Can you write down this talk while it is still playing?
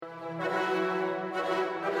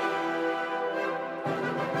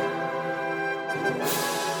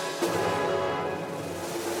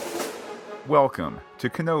Welcome to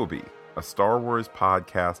Kenobi, a Star Wars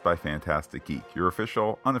podcast by Phantastic Geek, your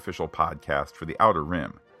official, unofficial podcast for the Outer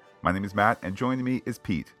Rim. My name is Matt, and joining me is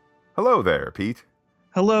Pete. Hello there, Pete.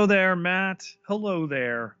 Hello there, Matt. Hello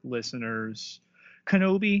there, listeners.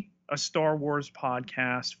 Kenobi, a Star Wars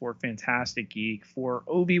podcast for Phantastic Geek for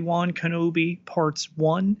Obi-Wan Kenobi Parts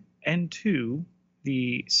 1 and 2.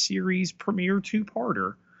 The series premiere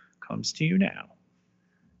two-parter comes to you now.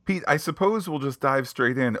 Pete, I suppose we'll just dive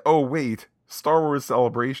straight in. Oh, wait. Star Wars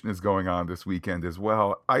Celebration is going on this weekend as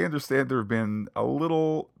well. I understand there have been a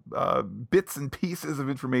little bits and pieces of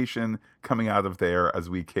information coming out of there as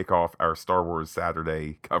we kick off our Star Wars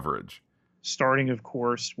Saturday coverage. Starting, of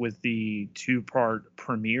course, with the two-part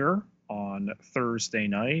premiere on Thursday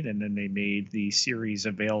night, and then they made the series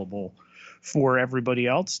available for everybody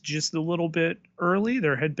else just a little bit early.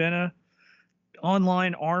 There had been a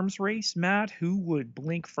online arms race, Matt, who would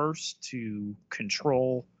blink first to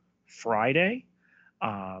control Friday.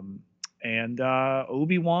 And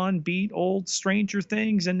Obi-Wan beat old Stranger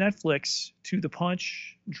Things and Netflix to the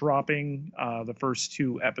punch, dropping the first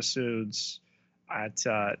two episodes at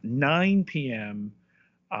 9 p.m.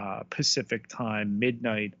 Pacific time,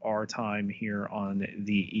 midnight our time here on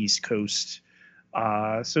the East Coast.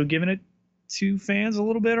 So giving it to fans a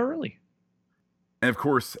little bit early. And of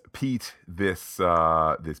course, Pete, this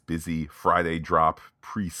busy Friday drop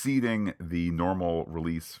preceding the normal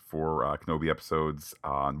release for Kenobi episodes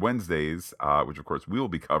on Wednesdays, which of course we'll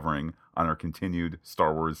be covering on our continued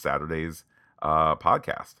Star Wars Saturdays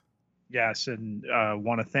podcast. Yes, and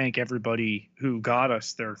want to thank everybody who got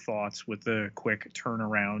us their thoughts with the quick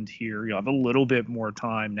turnaround here. You'll have a little bit more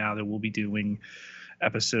time now that we'll be doing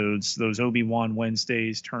episodes. Those Obi-Wan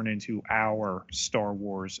Wednesdays turn into our Star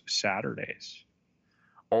Wars Saturdays.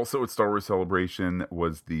 Also at Star Wars Celebration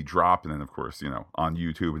was the drop, and then, of course, on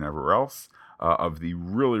YouTube and everywhere else, of the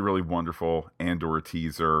really, really wonderful Andor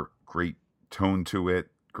teaser. Great tone to it,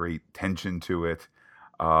 great tension to it.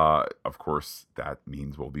 Of course, that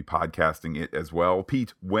means we'll be podcasting it as well.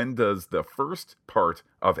 Pete, when does the first part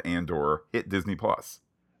of Andor hit Disney+?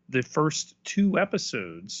 The first two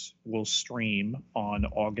episodes will stream on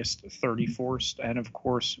August 31st, and of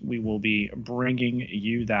course, we will be bringing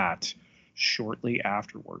you that shortly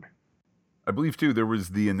afterward. I believe, too, there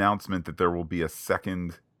was the announcement that there will be a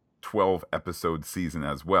second 12-episode season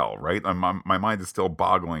as well, right? My mind is still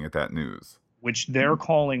boggling at that news. Which they're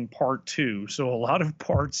calling part 2. So a lot of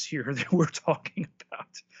parts here that we're talking about.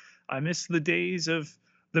 I miss the days of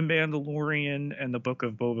The Mandalorian and the Book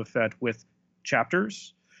of Boba Fett with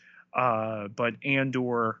chapters. But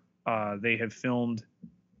Andor, they have filmed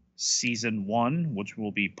season 1, which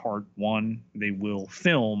will be part 1. They will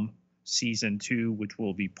film season 2, which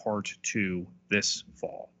will be part 2 this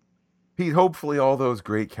fall. Pete, hopefully all those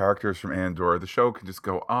great characters from Andor, the show can just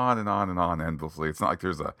go on and on and on endlessly. It's not like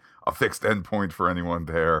there's a fixed endpoint for anyone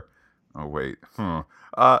there. Oh, wait.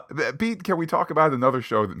 Pete, can we talk about another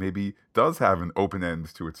show that maybe does have an open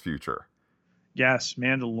end to its future? Yes,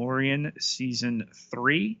 Mandalorian season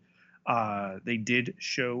 3. They did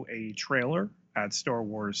show a trailer at Star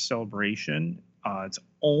Wars Celebration. It's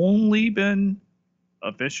only been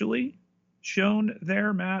officially shown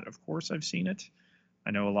there, Matt. Of course, I've seen it. I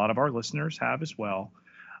know a lot of our listeners have as well.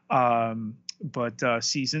 But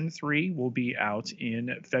season 3 will be out in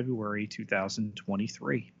February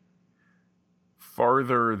 2023.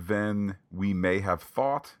 Farther than we may have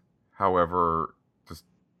thought. However, just,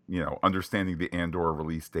 understanding the Andor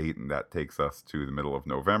release date, and that takes us to the middle of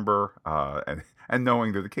November, and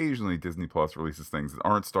knowing that occasionally Disney Plus releases things that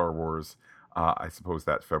aren't Star Wars, I suppose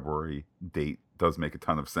that February date does make a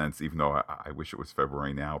ton of sense, even though I wish it was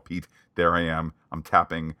February now. Pete, there I am. I'm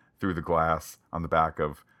tapping through the glass on the back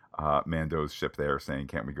of Mando's ship there saying,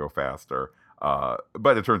 can't we go faster?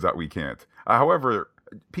 But it turns out we can't. However,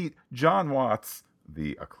 Pete, Jon Watts,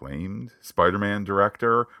 the acclaimed Spider-Man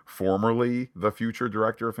director, formerly the future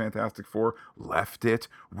director of Fantastic Four, left it.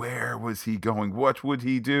 Where was he going? What would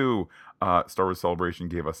he do? Star Wars Celebration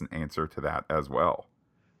gave us an answer to that as well.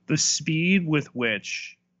 The speed with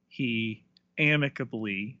which he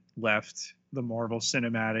amicably left the Marvel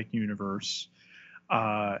Cinematic Universe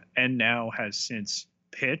and now has since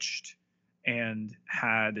pitched and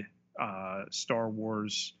had Star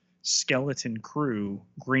Wars Skeleton Crew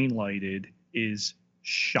greenlighted is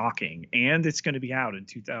shocking. And it's going to be out in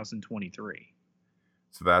 2023.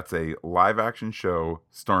 So that's a live-action show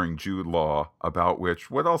starring Jude Law, about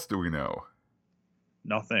which, what else do we know?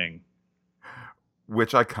 Nothing.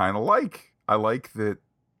 Which I kind of like. I like that,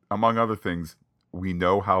 among other things, we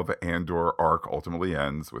know how the Andor arc ultimately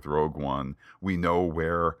ends with Rogue One. We know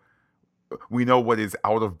where we know what is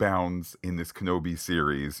out of bounds in this Kenobi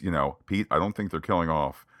series. You know, Pete, I don't think they're killing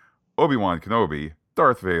off Obi-Wan Kenobi,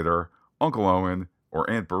 Darth Vader, Uncle Owen, or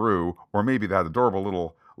Aunt Beru, or maybe that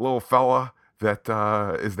adorable little fella that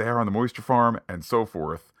is there on the moisture farm, and so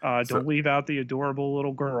forth. So, Don't leave out the adorable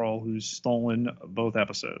little girl who's stolen both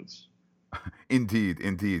episodes. indeed.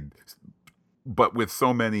 But with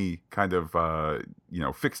so many kind of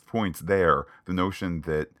fixed points there, the notion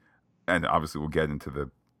that, and obviously we'll get into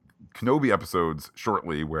the Kenobi episodes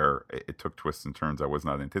shortly, where it took twists and turns I was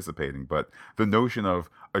not anticipating, but the notion of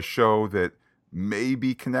a show that may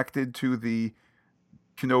be connected to the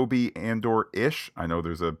Kenobi Andor-ish. I know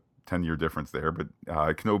there's a 10-year difference there, but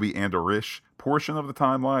Kenobi Andor-ish portion of the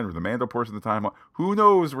timeline, or the Mando portion of the timeline. Who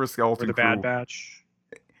knows where Or Skeleton the Bad Crew? Batch.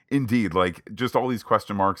 Indeed, like, just all these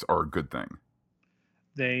question marks are a good thing.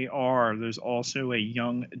 They are. There's also a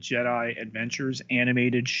Young Jedi Adventures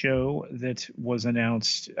animated show that was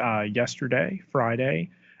announced yesterday,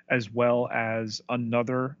 Friday, as well as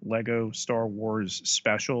another Lego Star Wars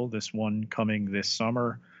special, this one coming this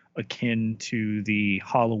summer, akin to the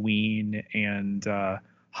Halloween and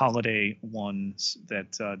holiday ones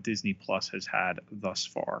that Disney Plus has had thus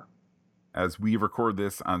far. As we record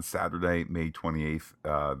this on Saturday, May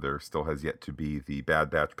 28th, there still has yet to be the Bad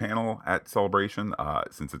Batch panel at Celebration,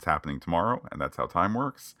 since it's happening tomorrow, and that's how time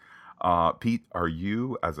works. Pete, are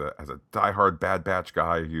you, as a diehard Bad Batch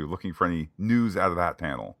guy, are you looking for any news out of that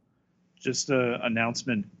panel? Just an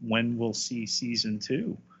announcement when we'll see season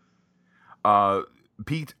 2.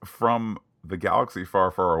 Pete, from the galaxy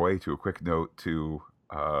far, far away, to a quick note to,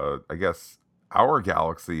 I guess, our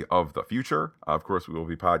galaxy of the future. Of course, we will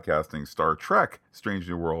be podcasting Star Trek Strange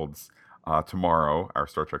New Worlds tomorrow, our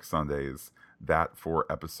Star Trek Sundays. That for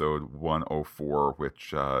episode 104,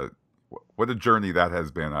 which, what a journey that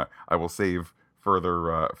has been. I will save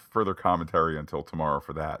further commentary until tomorrow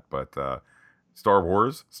for that. But Star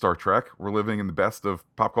Wars, Star Trek, we're living in the best of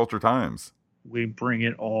pop culture times. We bring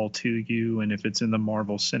it all to you, and if it's in the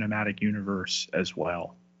Marvel Cinematic Universe as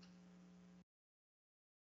well.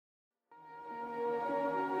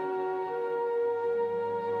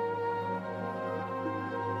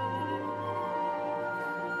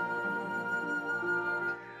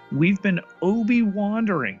 We've been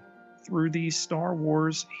Obi-wandering through these Star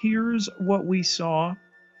Wars. Here's what we saw.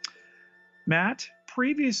 Matt,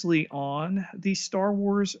 previously on the Star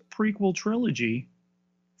Wars prequel trilogy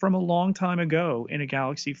from a long time ago in a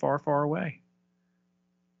galaxy far, far away.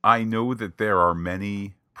 I know that there are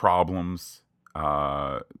many problems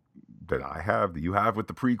that I have, that you have with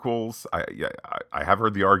the prequels. I have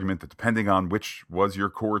heard the argument that depending on which was your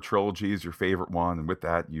core trilogy is your favorite one, and with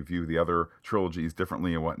that you view the other trilogies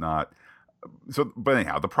differently and whatnot. So, but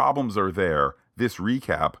anyhow, the problems are there. This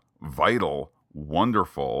recap, vital,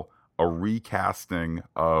 wonderful, a recasting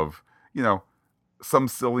of, some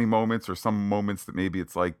silly moments, or some moments that maybe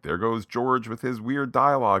it's like, there goes George with his weird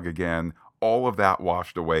dialogue again. All of that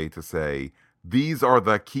washed away to say, these are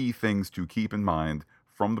the key things to keep in mind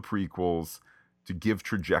from the prequels to give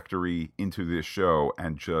trajectory into this show,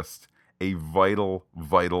 and just a vital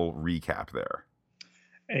recap there.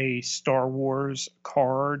 A Star Wars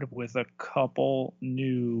card with a couple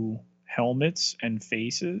new helmets and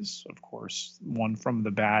faces. Of course, one from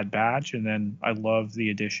the Bad Batch, and then I love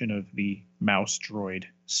the addition of the mouse droid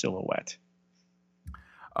silhouette.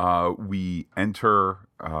 We enter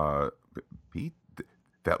Pete.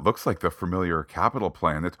 That looks like the familiar capital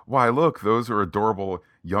planet. Why, look, those are adorable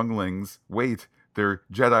younglings. Wait, they're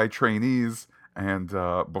Jedi trainees. And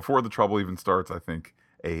before the trouble even starts, I think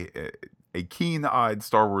a keen-eyed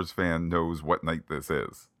Star Wars fan knows what night this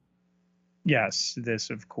is. Yes,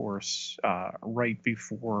 this, of course, right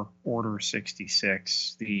before Order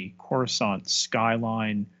 66, the Coruscant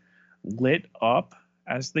skyline lit up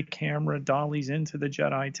as the camera dollies into the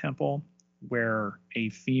Jedi Temple, where a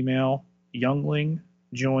female youngling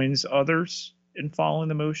joins others in following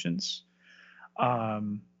the motions. I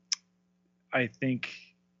think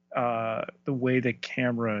the way the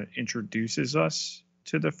camera introduces us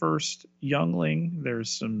to the first youngling, there's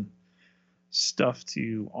some stuff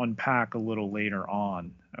to unpack a little later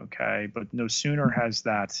on, okay? But no sooner has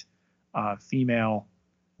that female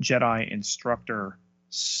Jedi instructor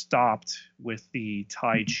stopped with the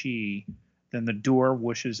Tai Chi than the door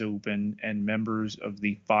whooshes open and members of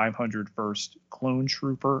the 501st Clone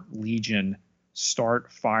Trooper Legion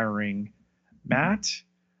start firing. Matt,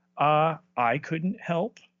 I couldn't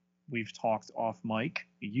help. We've talked off mic.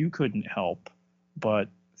 You couldn't help but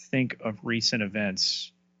think of recent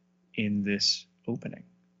events in this opening.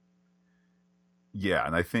 Yeah,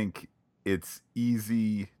 and I think it's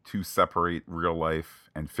easy to separate real life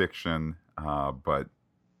and fiction, but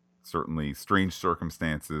certainly strange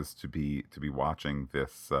circumstances to be watching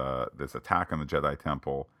this attack on the Jedi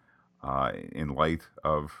Temple in light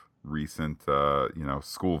of recent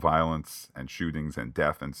school violence and shootings and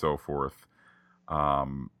death and so forth.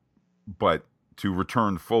 But to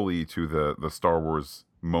return fully to the Star Wars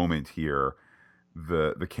moment here,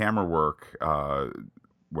 the camera work,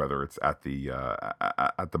 whether it's at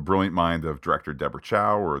the brilliant mind of director Deborah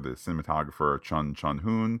Chow or the cinematographer Chun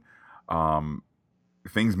Hoon,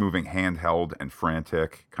 things moving handheld and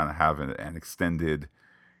frantic, kind of have an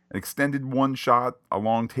extended one shot, a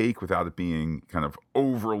long take, without it being kind of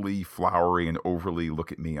overly flowery and overly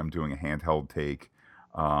look at me, I'm doing a handheld take.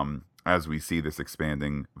 As we see this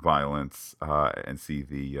expanding violence and see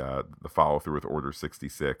the follow through with Order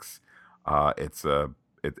 66, it's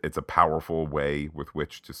a powerful way with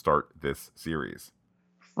which to start this series.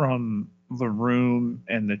 From the room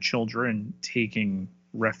and the children taking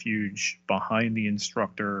refuge behind the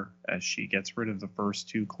instructor as she gets rid of the first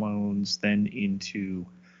two clones, then into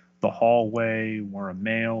the hallway where a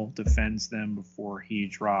male defends them before he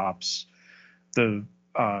drops. The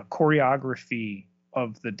choreography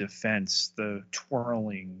of the defense, the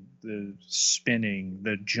twirling, the spinning,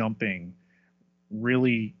 the jumping,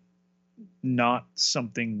 really not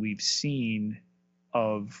something we've seen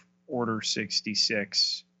of Order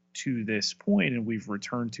 66 to this point, and we've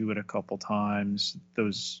returned to it a couple times.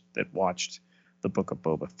 Those that watched the Book of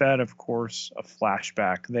Boba Fett, of course, a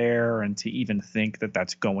flashback there, and to even think that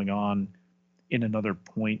that's going on in another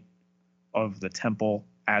point of the temple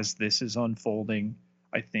as this is unfolding,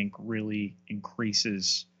 I think really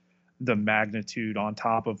increases the magnitude, on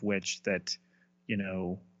top of which that,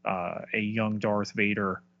 a young Darth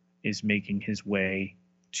Vader is making his way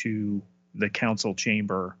to the council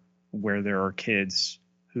chamber where there are kids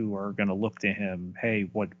who are going to look to him, hey,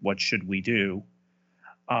 what should we do?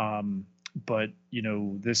 But,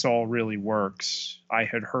 this all really works. I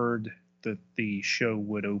had heard that the show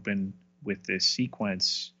would open with this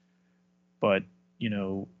sequence, but,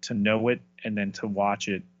 to know it and then to watch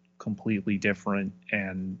it completely different,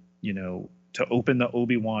 and, to open the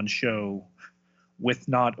Obi-Wan show with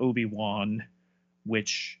not Obi-Wan,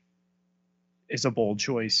 which is a bold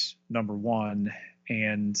choice, number one,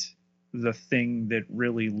 and the thing that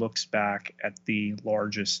really looks back at the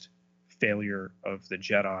largest failure of the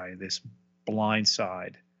Jedi, this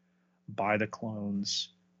blindside by the clones,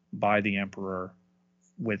 by the Emperor,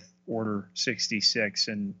 with Order 66,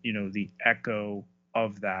 and the echo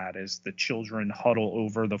of that as the children huddle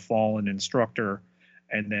over the fallen instructor,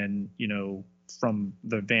 and then from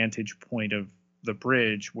the vantage point of the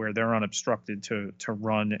bridge where they're unobstructed to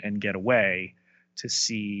run and get away, to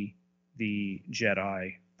see the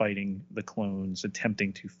Jedi fighting the clones,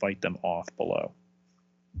 attempting to fight them off below.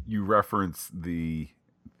 You reference the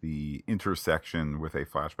intersection with a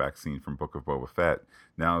flashback scene from Book of Boba Fett.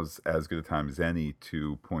 Now's as good a time as any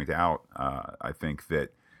to point out, I think,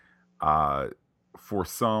 that for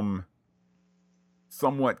some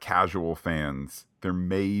somewhat casual fans, there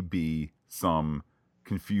may be some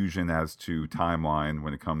confusion as to timeline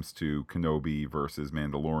when it comes to Kenobi versus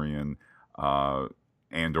Mandalorian.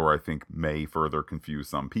 Andor, I think, may further confuse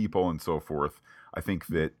some people and so forth. I think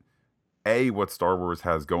that what Star Wars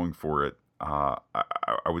has going for it, I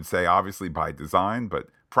would say obviously by design, but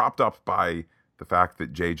propped up by the fact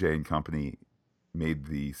that JJ and company made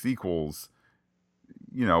the sequels,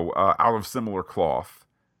 out of similar cloth.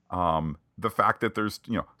 The fact that there's,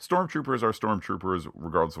 stormtroopers are stormtroopers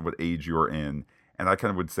regardless of what age you're in. And I kind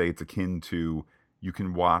of would say it's akin to, you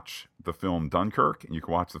can watch the film Dunkirk and you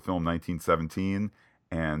can watch the film 1917,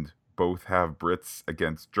 and both have Brits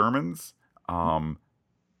against Germans. And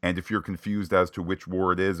if you're confused as to which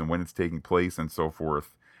war it is and when it's taking place and so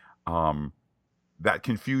forth, that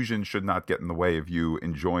confusion should not get in the way of you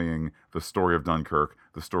enjoying the story of Dunkirk,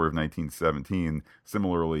 the story of 1917.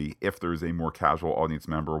 Similarly, if there's a more casual audience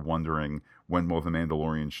member wondering when will the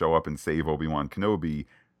Mandalorian show up and save Obi-Wan Kenobi,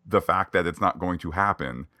 the fact that it's not going to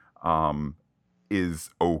happen is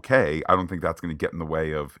okay. I don't think that's going to get in the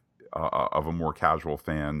way of a more casual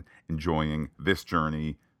fan enjoying this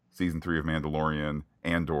journey, season 3 of Mandalorian,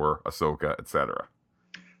 Andor, Ahsoka, etc.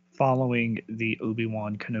 Following the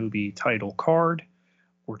Obi-Wan Kenobi title card,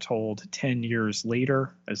 we're told 10 years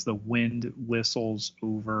later, as the wind whistles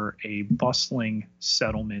over a bustling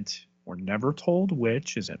settlement. We're never told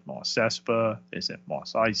which. Is it Mos Espa? Is it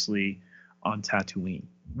Mos Eisley? On Tatooine.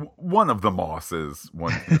 One of the Mosses,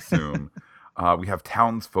 one can assume. We have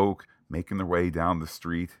townsfolk making their way down the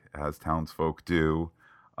street, as townsfolk do.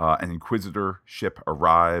 An Inquisitor ship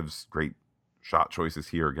arrives. Great shot choices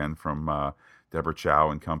here again from Deborah Chow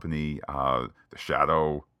and company. The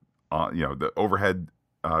shadow, the overhead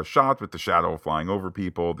shot with the shadow flying over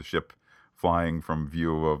people, the ship flying from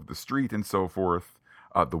view of the street and so forth.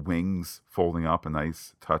 The wings folding up, a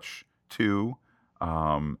nice touch too.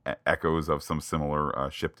 Echoes of some similar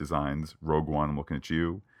ship designs. Rogue One, I'm looking at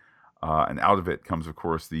you. And out of it comes, of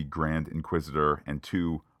course, the Grand Inquisitor and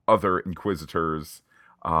two other Inquisitors,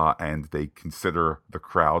 and they consider the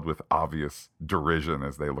crowd with obvious derision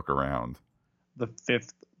as they look around. The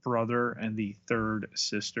fifth brother and the third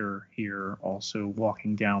sister here also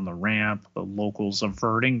walking down the ramp, the locals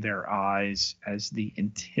averting their eyes as the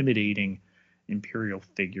intimidating Imperial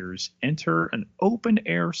figures enter an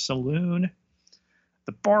open-air saloon.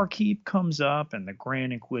 The barkeep comes up, and the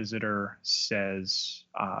Grand Inquisitor says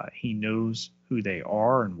he knows who they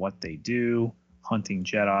are and what they do. Hunting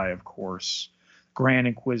Jedi, of course. Grand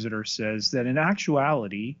Inquisitor says that in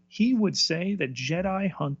actuality, he would say that Jedi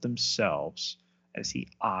hunt themselves, as he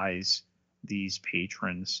eyes these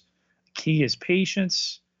patrons. The key is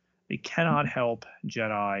patience. They cannot help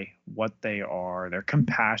Jedi what they are. Their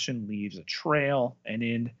compassion leaves a trail, and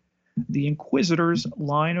in the Inquisitor's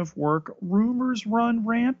line of work, rumors run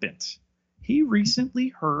rampant. He recently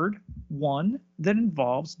heard one that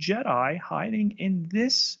involves Jedi hiding in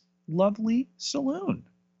this lovely saloon.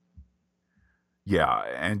 Yeah,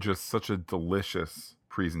 and just such a delicious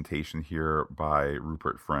presentation here by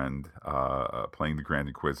Rupert Friend, playing the Grand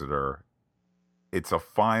Inquisitor. It's a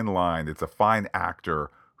fine line. It's a fine actor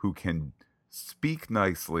who can speak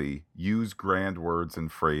nicely, use grand words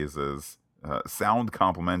and phrases, sound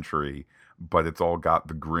complimentary, but it's all got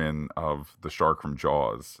the grin of the shark from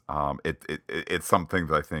Jaws. It's something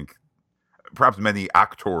that I think perhaps many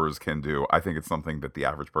actors can do. I think it's something that the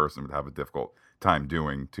average person would have a difficult time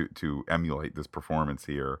doing to emulate this performance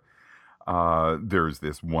here. There's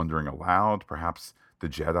this wondering aloud. Perhaps the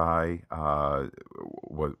Jedi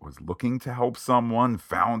was looking to help someone,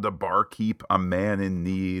 found a barkeep, a man in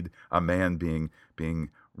need, a man being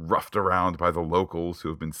roughed around by the locals who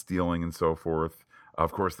have been stealing and so forth.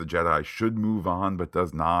 Of course, the Jedi should move on, but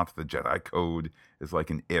does not. The Jedi code is like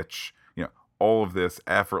an itch. All of this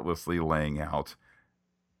effortlessly laying out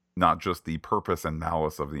not just the purpose and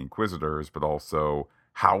malice of the Inquisitors, but also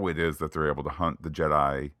how it is that they're able to hunt the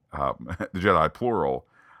Jedi, the Jedi plural.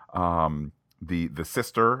 The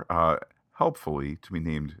sister, helpfully to be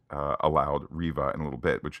named aloud Reva in a little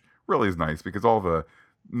bit, which really is nice because all the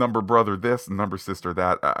number brother this and number sister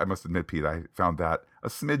that, I must admit, Pete, I found that a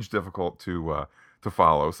smidge difficult to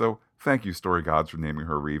follow. So thank you, Story Gods, for naming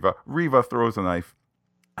her Reva. Reva throws a knife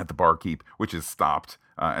at the barkeep, which is stopped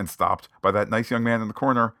by that nice young man in the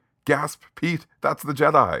corner. Gasp, Pete, that's the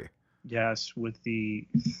Jedi. Yes, with the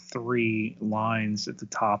 3 lines at the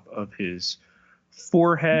top of his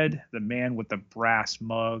forehead, the man with the brass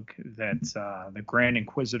mug that the Grand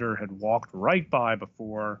Inquisitor had walked right by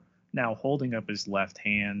before, now holding up his left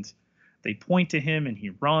hand. They point to him and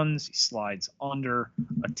he runs. He slides under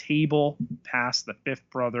a table past the fifth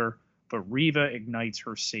brother, but Reva ignites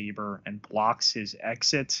her saber and blocks his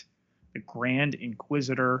exit. The Grand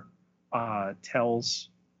Inquisitor tells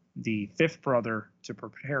the fifth brother to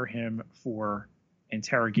prepare him for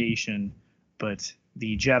interrogation, but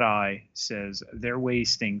the Jedi says they're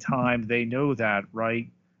wasting time. They know that, right?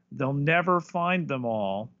 They'll never find them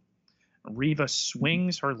all. Reva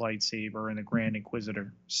swings her lightsaber, and the Grand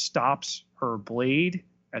Inquisitor stops her blade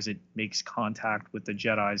as it makes contact with the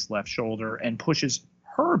Jedi's left shoulder and pushes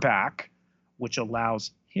her back, which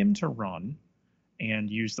allows him to run and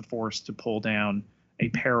use the Force to pull down a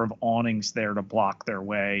pair of awnings there to block their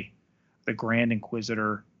way. The Grand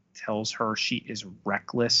Inquisitor tells her she is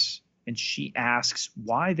reckless, and she asks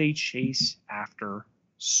why they chase after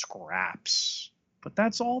scraps. But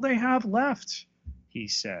that's all they have left, he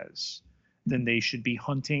says. Then they should be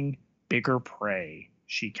hunting bigger prey,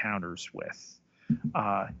 she counters with.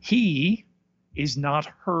 He is not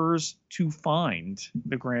hers to find,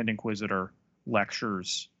 the Grand Inquisitor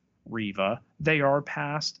lectures Reva. They are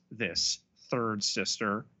past this, third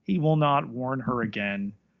sister. He will not warn her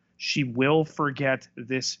again. She will forget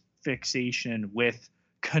this fixation with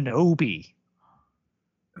Kenobi.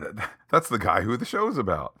 That's the guy who the show's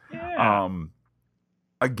about. Yeah.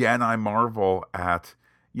 Again, I marvel at,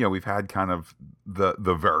 we've had kind of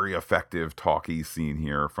the very effective talkie scene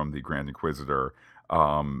here from the Grand Inquisitor.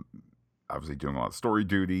 Obviously doing a lot of story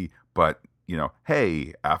duty, but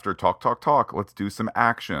hey, after talk, let's do some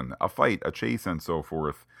action, a fight, a chase, and so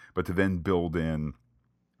forth. But to then build in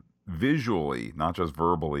visually, not just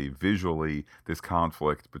verbally, visually, this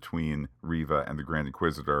conflict between Reva and the Grand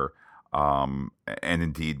Inquisitor, and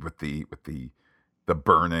indeed with the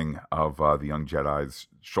burning of the young Jedi's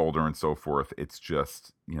shoulder and so forth. It's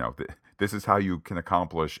just, this is how you can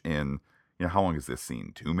accomplish in how long is this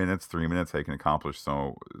scene? 2 minutes, 3 minutes? They can accomplish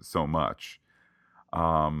so much.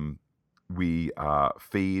 We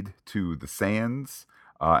fade to the sands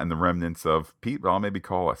and the remnants of Pete, what I'll maybe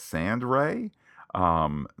call a sand ray.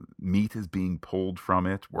 Meat is being pulled from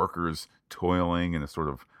it. Workers toiling in a sort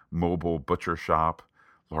of mobile butcher shop.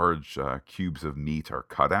 Large cubes of meat are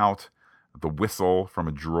cut out. The whistle from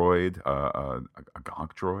a droid, a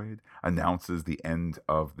gonk droid, announces the end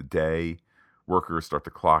of the day. Workers start to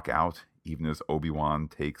clock out, even as Obi-Wan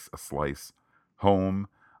takes a slice home.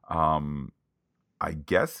 I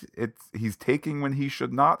guess he's taking when he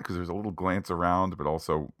should not, because there's a little glance around, but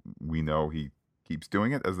also we know he keeps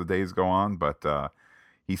doing it as the days go on. But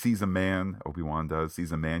he sees a man, Obi-Wan does,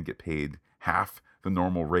 sees a man get paid half the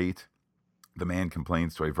normal rate. The man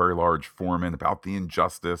complains to a very large foreman about the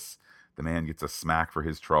injustice. The man gets a smack for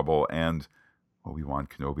his trouble, and Obi-Wan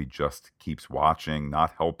Kenobi just keeps watching,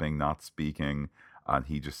 not helping, not speaking. And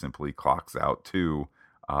he just simply clocks out too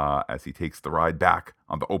as he takes the ride back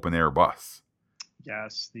on the open air bus.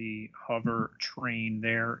 Yes, the hover train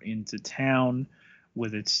there into town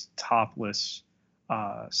with its topless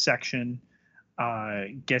section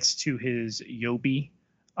gets to his Yobi,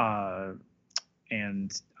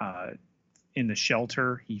 and in the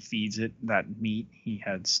shelter, he feeds it that meat he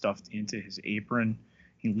had stuffed into his apron.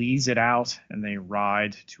 He leads it out, and they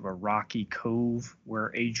ride to a rocky cove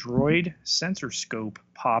where a droid sensor scope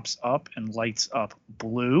pops up and lights up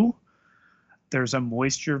blue. There's a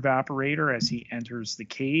moisture evaporator as he enters the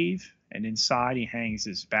cave, and inside he hangs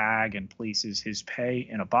his bag and places his pay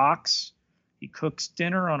in a box. He cooks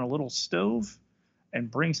dinner on a little stove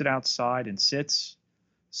and brings it outside and sits.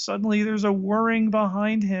 Suddenly there's a whirring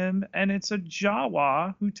behind him, and it's a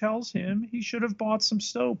Jawa who tells him he should have bought some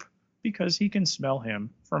soap because he can smell him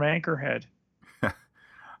from Anchorhead.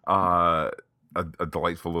 A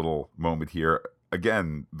delightful little moment here.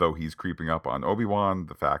 Again, though he's creeping up on Obi-Wan,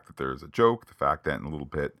 the fact that there's a joke, the fact that in a little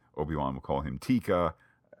bit Obi-Wan will call him Tika,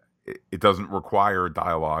 it doesn't require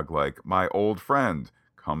dialogue like, my old friend,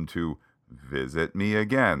 come to visit me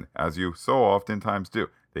again, as you so oftentimes do.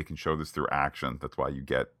 They can show this through action. That's why you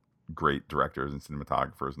get great directors and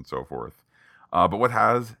cinematographers and so forth. But what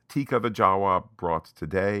has Tika the Jawa brought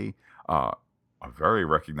today? A very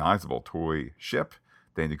recognizable toy ship.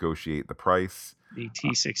 They negotiate the price. The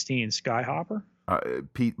T-16 Skyhopper?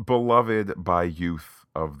 Pete, beloved by youth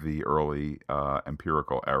of the early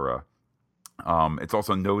empirical era. It's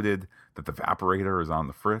also noted that the evaporator is on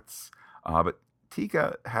the fritz, but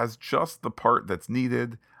Tika has just the part that's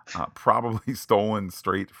needed, probably stolen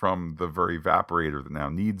straight from the very evaporator that now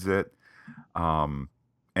needs it. And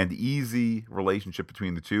easy relationship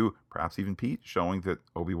between the two, perhaps even Pete, showing that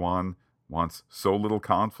Obi-Wan wants so little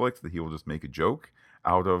conflict that he will just make a joke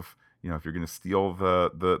out of, if you're going to steal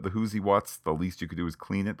the who's he what's, the least you could do is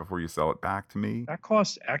clean it before you sell it back to me. That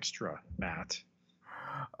costs extra, Matt.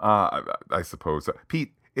 I suppose.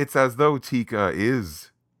 Pete, it's as though Tika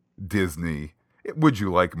is Disney. Would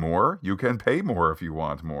you like more? You can pay more if you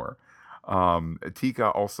want more. Tika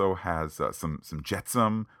also has some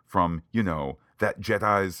jetsam from, that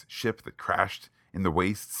Jedi's ship that crashed in the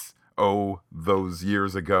wastes, those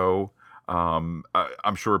years ago.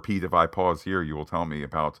 I'm sure, Pete, if I pause here, you will tell me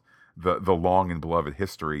about the long and beloved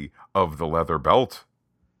history of the leather belt.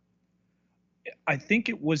 I think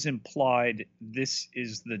it was implied this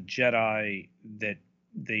is the Jedi that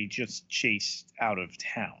they just chased out of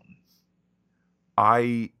town.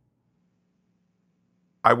 I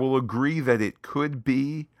will agree that it could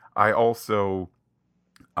be. I also,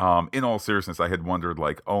 in all seriousness, I had wondered,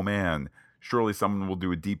 like, oh man, surely someone will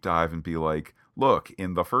do a deep dive and be like, look,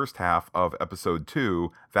 in the first half of episode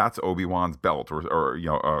 2, that's Obi-Wan's belt or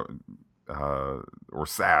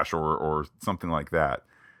sash or something like that.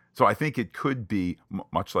 So I think it could be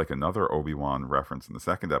much like another Obi-Wan reference in the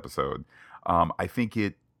second episode. I think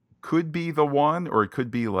it could be the one, or it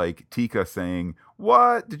could be like Tika saying,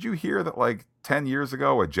 what? Did you hear that like 10 years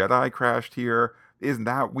ago a Jedi crashed here? Isn't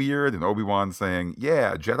that weird? And Obi-Wan saying,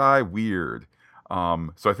 yeah, Jedi weird.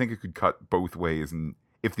 So I think it could cut both ways. And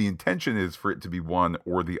if the intention is for it to be one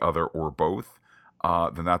or the other or both,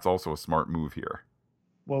 then that's also a smart move here.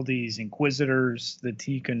 Well, these Inquisitors, the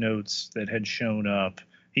Tika notes that had shown up,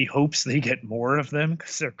 he hopes they get more of them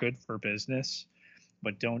because they're good for business.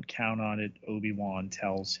 But don't count on it, Obi-Wan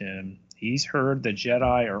tells him. He's heard the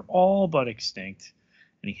Jedi are all but extinct.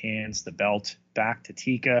 And he hands the belt back to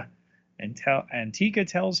Tika. And Tika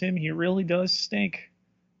tells him he really does stink.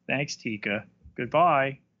 Thanks, Tika.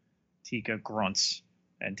 Goodbye. Tika grunts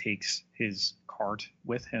and takes his cart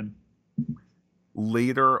with him.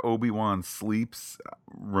 later Obi-Wan sleeps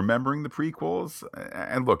remembering the prequels.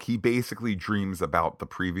 And look, he basically dreams about the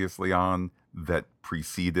previously on that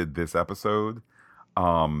preceded this episode,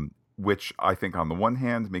 which I think on the one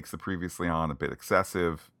hand makes the previously on a bit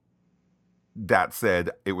excessive. That said,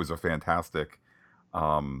 it was a fantastic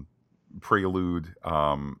um, prelude,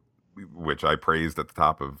 which I praised at the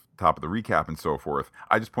top of the recap and so forth.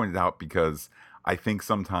 I just pointed out because I think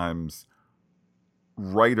sometimes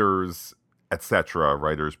writers, etc.,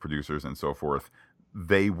 writers, producers, and so forth,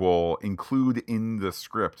 they will include in the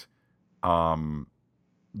script um,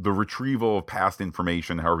 the retrieval of past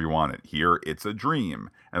information, however you want it. Here, it's a dream.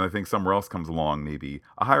 And I think somewhere else comes along, maybe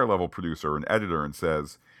a higher level producer, an editor, and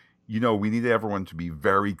says, we need everyone to be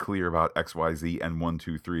very clear about XYZ and 1,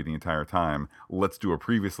 2, 3 the entire time. Let's do a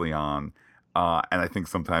previously on. And I think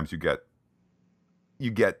sometimes you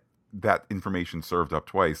get that information served up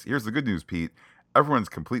twice. Here's the good news, Pete. Everyone's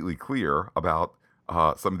completely clear about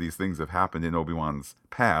some of these things that have happened in Obi-Wan's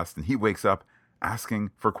past, and he wakes up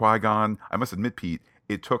asking for Qui-Gon. I must admit, Pete,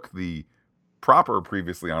 it took the proper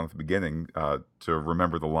previously on at the beginning to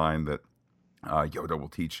remember the line that Yoda will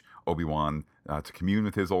teach Obi-Wan to commune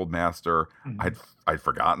with his old master. Mhm. I'd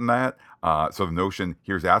forgotten that. So the notion,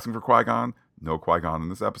 here's asking for Qui-Gon, no Qui-Gon in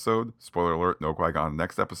this episode. Spoiler alert, no Qui-Gon in the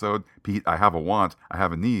next episode. Pete, I have a want, I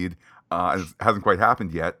have a need. It hasn't quite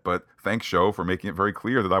happened yet, but thanks, show, for making it very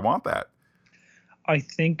clear that I want that. I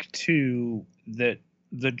think too that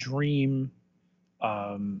the dream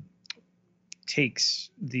um,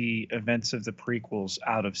 takes the events of the prequels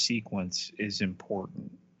out of sequence is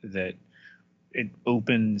important. That it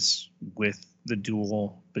opens with the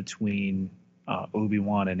duel between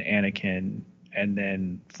Obi-Wan and Anakin, and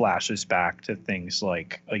then flashes back to things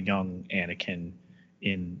like a young Anakin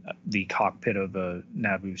in the cockpit of a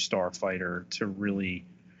Naboo starfighter to really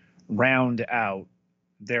round out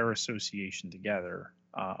their association together.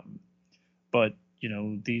 But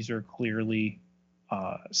these are clearly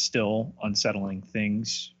still unsettling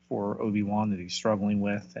things for Obi-Wan that he's struggling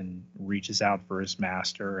with, and reaches out for his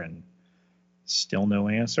master, and still no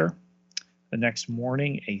answer. The next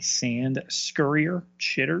morning, a sand scurrier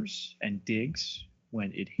chitters and digs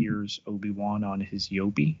when it hears Obi-Wan on his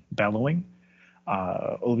Yobi bellowing.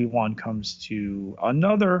 Obi-Wan comes to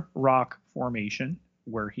another rock formation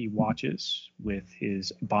where he watches with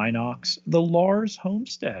his binocs the Lars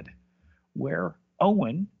homestead, where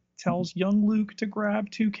Owen tells young Luke to grab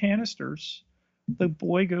 2 canisters. The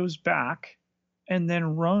boy goes back and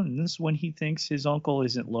then runs when he thinks his uncle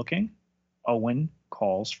isn't looking. Owen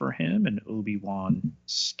calls for him, and Obi-Wan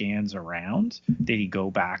scans around. Did he go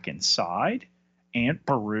back inside? Aunt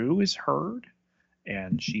Beru is heard,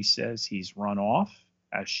 and she says he's run off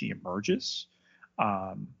as she emerges.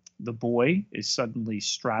 Um, the boy is suddenly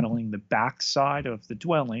straddling the backside of the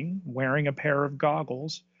dwelling, wearing a pair of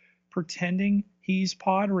goggles, pretending he's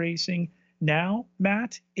pod racing. Now,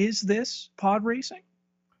 Matt, is this pod racing?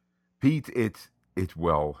 Pete, it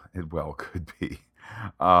well could be.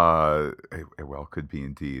 It well could be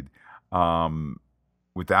indeed. Um,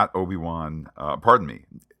 with that, Obi-Wan, pardon me,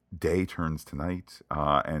 day turns to night,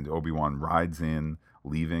 and Obi-Wan rides in,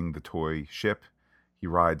 leaving the toy ship. He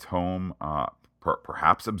rides home,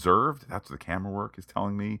 perhaps observed. That's what the camera work is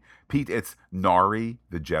telling me. Pete, it's Nari,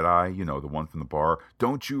 the Jedi, the one from the bar.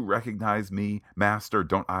 Don't you recognize me, Master?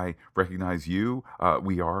 Don't I recognize you?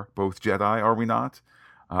 We are both Jedi, are we not?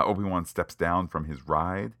 Obi-Wan steps down from his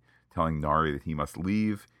ride, telling Nari that he must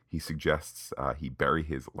leave. He suggests he bury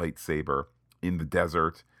his lightsaber in the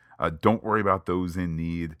desert. Don't worry about those in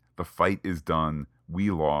need. The fight is done.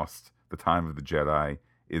 We lost. The time of the Jedi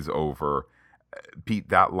is over. Pete,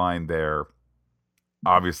 that line there,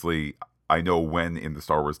 obviously, I know when in the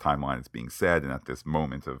Star Wars timeline it's being said, and at this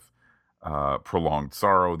moment of prolonged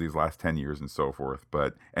sorrow, these last 10 years and so forth,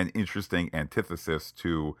 but an interesting antithesis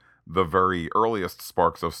to the very earliest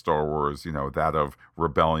sparks of Star Wars, that of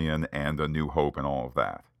rebellion and a new hope and all of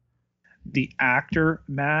that. The actor,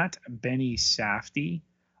 Matt Benny Safdie,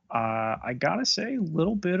 I gotta say, a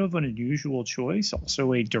little bit of an unusual choice.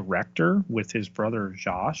 Also, a director with his brother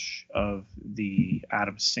Josh of the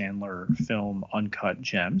Adam Sandler film Uncut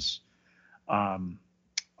Gems. Um,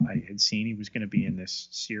 I had seen he was going to be in this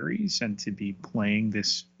series, and to be playing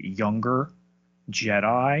this younger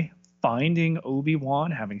Jedi, finding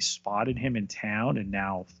Obi-Wan, having spotted him in town, and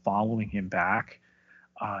now following him back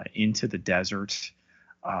into the desert.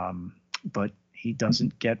 But he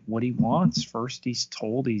doesn't get what he wants. First, he's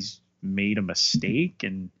told he's made a mistake,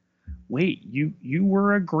 and wait, you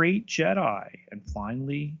were a great Jedi. And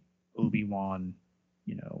finally, Obi-Wan,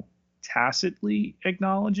 tacitly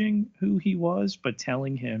acknowledging who he was, but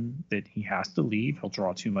telling him that he has to leave. He'll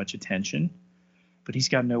draw too much attention. but he's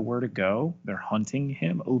got nowhere to go. They're hunting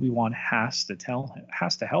him. Obi-Wan has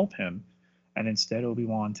to help him. And instead,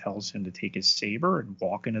 Obi-Wan tells him to take his saber and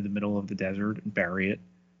walk into the middle of the desert and bury it,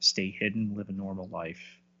 stay hidden, live a normal life.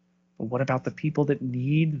 But what about the people that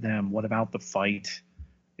need them? What about the fight?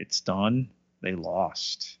 It's done. They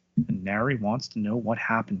lost. And Nary wants to know what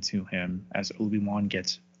happened to him as Obi-Wan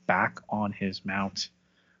gets back on his mount.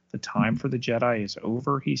 The time for the Jedi is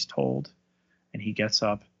over, he's told, and he gets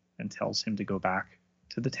up and tells him to go back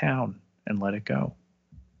to the town and let it go.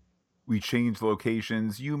 We change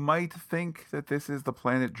locations. You might think that this is the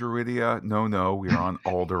planet Druidia. No, we are on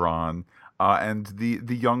Alderaan. And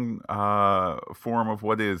the young form of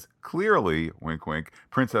what is clearly, wink wink,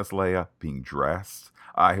 Princess Leia being dressed.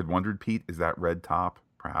 I had wondered, Pete, is that red top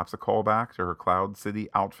perhaps a callback to her Cloud City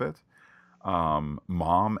outfit?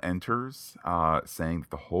 Mom enters, saying that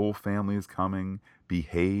the whole family is coming.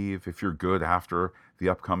 Behave. If you're good after the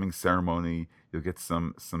upcoming ceremony, you'll get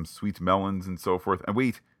some sweet melons and so forth. And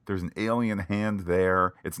wait, there's an alien hand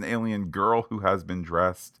there. It's an alien girl who has been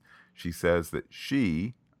dressed. She says that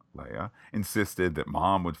she, Leia, insisted that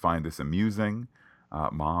Mom would find this amusing.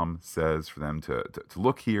 Mom says for them to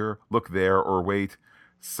look here, look there, or wait,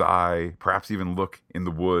 sigh, perhaps even look in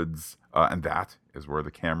the woods. And that is where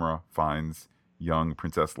the camera finds young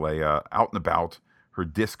Princess Leia out and about, her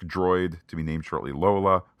disc droid, to be named shortly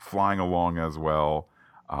Lola, flying along as well.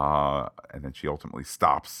 And then she ultimately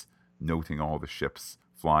stops, noting all the ships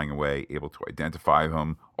flying away, able to identify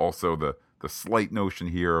them. Also, the slight notion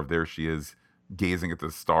here of there she is gazing at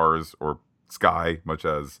the stars or sky, much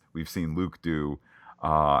as we've seen Luke do,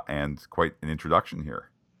 and quite an introduction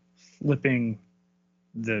here. Flipping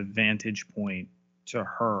the vantage point to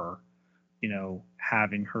her,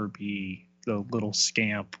 having her be the little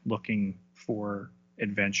scamp looking for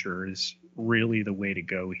adventure is really the way to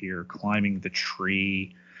go here. Climbing the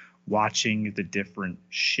tree, watching the different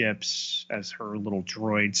ships as her little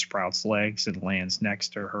droid sprouts legs and lands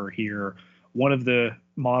next to her here. One of the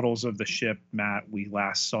models of the ship, Matt, we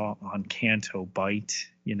last saw on Canto Bight,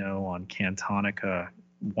 on Cantonica,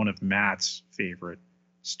 one of Matt's favorite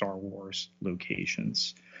Star Wars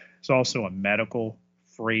locations. There's also a medical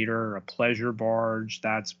freighter, a pleasure barge.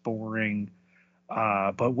 That's boring.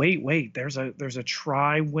 But wait, there's a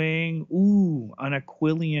tri-wing. Ooh, an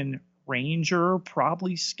Aquilian Ranger,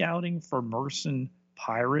 probably scouting for Mercen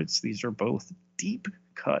pirates. These are both deep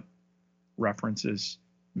cut references,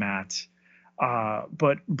 Matt.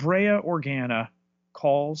 But Brea Organa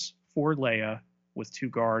calls for Leia with two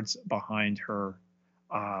guards behind her.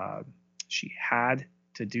 She had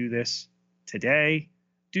to do this today.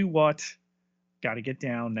 Do what? Got to get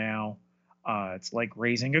down now. It's like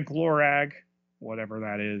raising a Glorag, whatever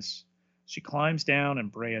that is. She climbs down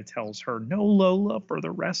and Brea tells her, no Lola for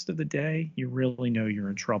the rest of the day. You really know you're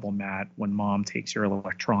in trouble, Matt, when Mom takes your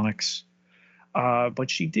electronics. But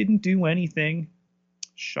she didn't do anything.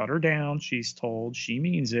 Shut her down, she's told. She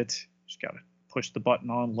means it. She's got to push the button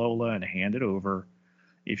on Lola and hand it over.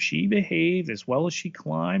 If she behaved as well as she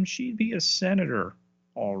climbed, she'd be a senator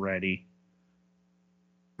already.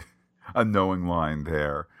 A knowing line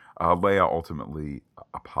there. Leia ultimately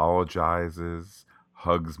apologizes,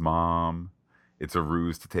 hugs Mom. It's a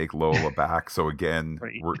ruse to take Lola back. So again,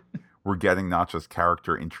 Right. we're getting not just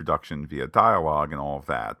character introduction via dialogue and all of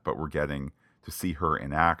that, but we're getting to see her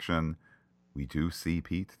in action. We do see,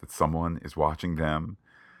 Pete, that someone is watching them.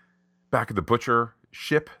 Back at the butcher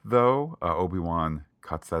ship, though, Obi-Wan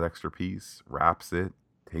cuts that extra piece, wraps it,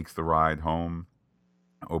 takes the ride home.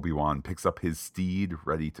 Obi-Wan picks up his steed,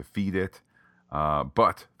 ready to feed it.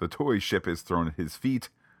 But the toy ship is thrown at his feet.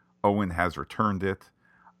 Owen has returned it.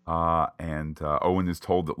 And Owen is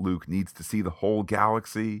told that Luke needs to see the whole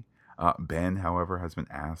galaxy. Ben, however, has been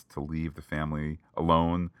asked to leave the family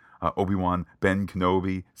alone. Obi-Wan, Ben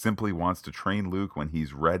Kenobi, simply wants to train Luke when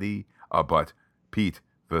he's ready. But Pete,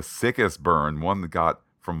 the sickest burn, one that got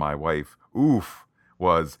from my wife,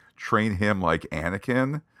 was train him like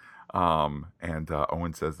Anakin. And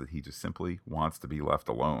Owen says that he just simply wants to be left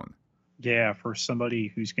alone. Yeah, for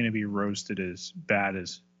somebody who's going to be roasted as bad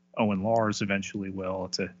as Owen Lars eventually will,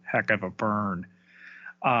 it's a heck of a burn.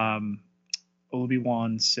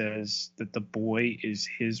 Obi-Wan says that the boy is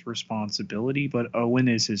his responsibility, but Owen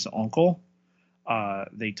is his uncle.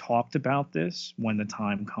 They talked about this. When the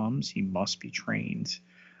time comes, he must be trained.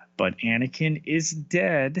 But Anakin is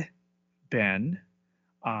dead, Ben,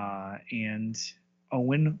 and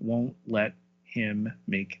Owen won't let him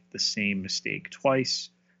make the same mistake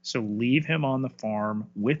twice. So leave him on the farm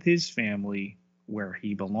with his family where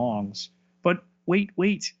he belongs. But wait,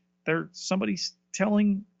 somebody's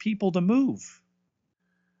telling people to move.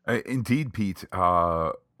 Indeed, Pete.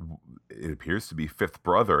 It appears to be fifth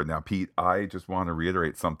brother. Now, Pete, I just want to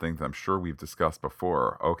reiterate something that I'm sure we've discussed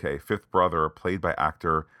before. Okay, fifth brother, played by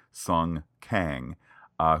actor Sung Kang,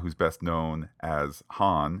 who's best known as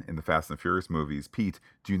Han in the Fast and Furious movies. Pete,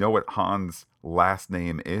 do you know what Han's last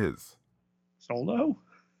name is? Solo?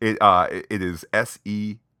 It is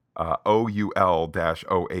Seoul-OH.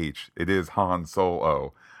 It is Han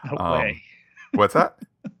Solo. No Um, way. what's that?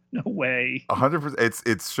 No way. 100%.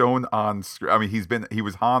 It's shown on screen. I mean, he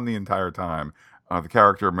was Han the entire time. The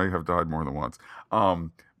character may have died more than once.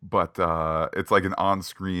 But it's like an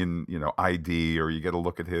on-screen, ID, or you get a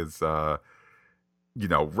look at his, rap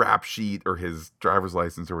sheet or his driver's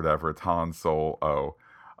license or whatever. It's Han Solo.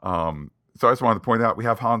 So I just wanted to point out we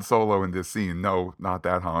have Han Solo in this scene. No, not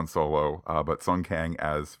that Han Solo, but Sung Kang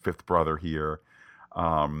as fifth brother here.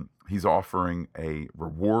 He's offering a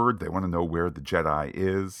reward. They want to know where the Jedi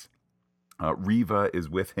is. Riva is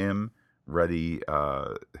with him, ready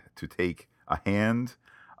to take a hand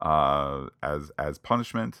as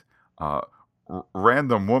punishment.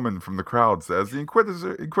 Random woman from the crowd says the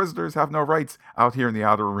Inquisitors have no rights out here in the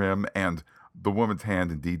Outer Rim, and the woman's hand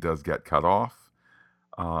indeed does get cut off.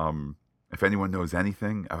 If anyone knows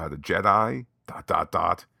anything about a Jedi, ...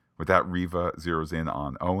 With that, Riva zeroes in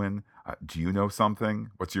on Owen. Do you know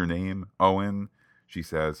something? What's your name, Owen? She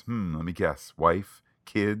says, let me guess. Wife?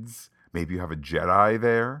 Kids? Maybe you have a Jedi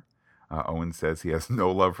there? Owen says he has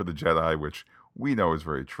no love for the Jedi, which we know is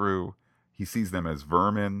very true. He sees them as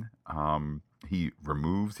vermin. He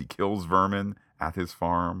kills vermin at his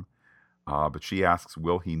farm. But she asks,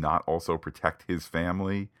 will he not also protect his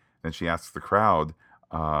family? Then she asks the crowd,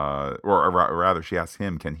 or rather, she asks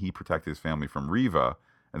him, can he protect his family from Riva?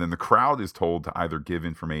 And then the crowd is told to either give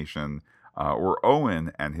information or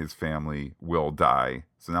Owen and his family will die.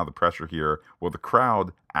 So now the pressure here, will the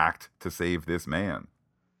crowd act to save this man?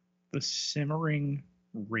 The simmering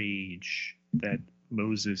rage that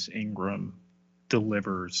Moses Ingram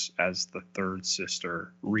delivers as the third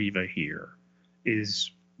sister, Riva, here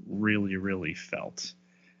is really, really felt.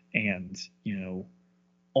 And,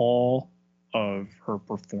 all of her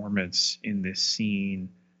performance in this scene,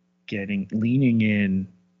 leaning in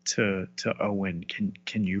to Owen,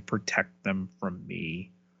 can you protect them from me?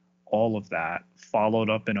 All of that followed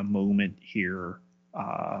up in a moment here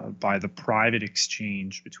by the private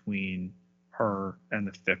exchange between her and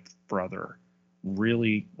the fifth brother.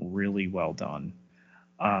 Really, really well done.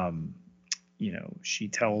 She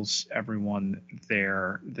tells everyone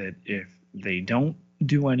there that if they don't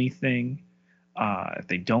do anything, if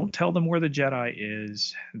they don't tell them where the Jedi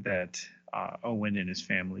is, that Owen and his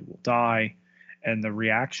family will die. And the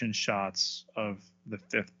reaction shots of the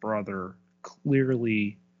fifth brother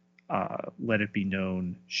clearly let it be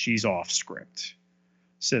known she's off script.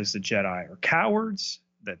 Says the Jedi are cowards,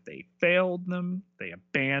 that they failed them, they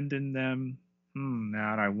abandoned them.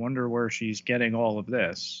 Now I wonder where she's getting all of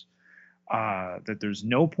this. That there's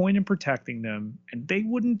no point in protecting them, and they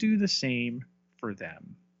wouldn't do the same for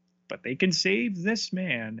them. But they can save this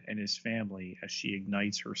man and his family as she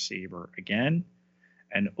ignites her saber again.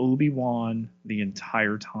 And Obi-Wan, the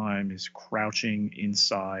entire time, is crouching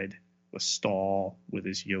inside the stall with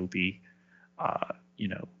his Yobi.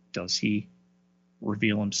 Does he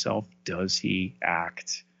reveal himself? Does he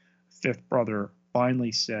act? Fifth brother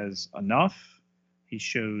finally says enough. He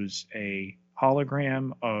shows a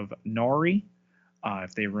hologram of Nari.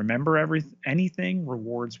 If they remember anything,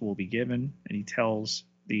 rewards will be given. And he tells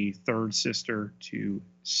the third sister to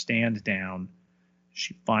stand down.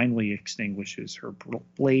 She finally extinguishes her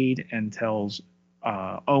blade and tells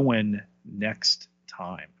Owen next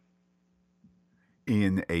time.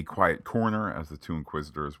 In a quiet corner as the two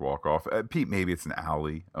Inquisitors walk off. Pete, maybe it's an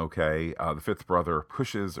alley, okay? The fifth brother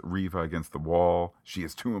pushes Riva against the wall. She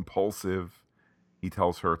is too impulsive. He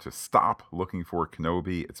tells her to stop looking for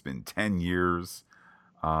Kenobi. It's been 10 years.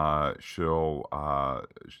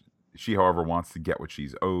 She, however, wants to get what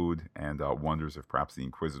she's owed and wonders if perhaps the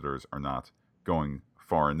Inquisitors are not going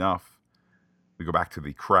far enough. We go back to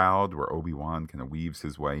the crowd where Obi-Wan kind of weaves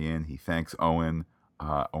his way in. He thanks Owen.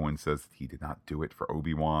 Owen says that he did not do it for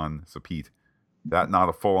Obi-Wan. So Pete, that not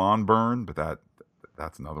a full-on burn, but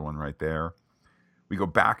that's another one right there. We go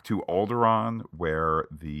back to Alderaan where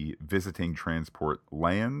the visiting transport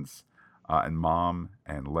lands, and Mom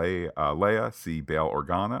and Leia see Bail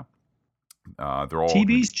Organa. They're all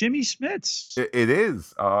TV's Jimmy Smits. It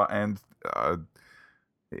is, and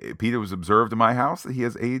Peter was observed in my house that he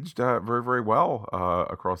has aged very, very well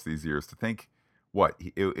across these years. To think,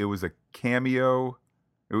 it was a cameo.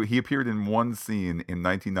 He appeared in one scene in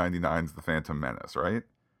 1999's The Phantom Menace, right?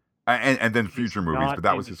 And then future movies, but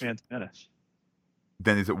that was his Phantom Menace.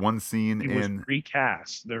 Then is it one scene He was in?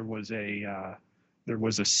 recast. There was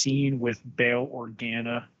a scene with Bail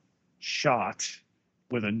Organa shot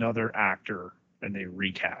with another actor, and they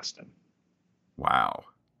recast him. Wow.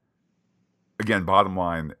 Again, bottom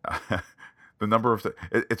line, the number of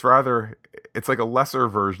it's rather it's like a lesser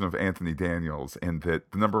version of Anthony Daniels in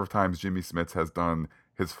that the number of times Jimmy Smits has done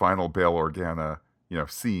his final Bail Organa,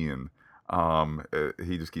 scene.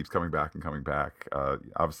 He just keeps coming back and coming back.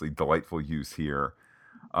 Obviously, delightful use here.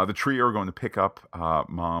 The trio are going to pick up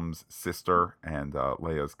Mom's sister and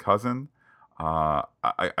Leia's cousin.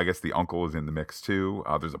 I guess the uncle is in the mix too.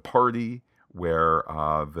 There's a party where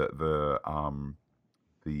the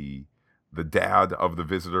the dad of the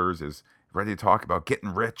visitors is ready to talk about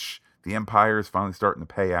getting rich. The empire is finally starting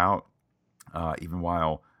to pay out, even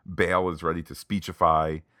while Bail is ready to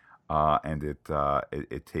speechify, and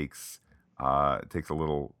it takes a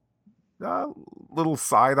little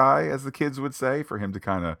side eye, as the kids would say, for him to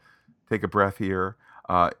kind of take a breath here.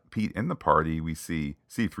 Pete, in the party, we see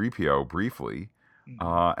C-3PO briefly,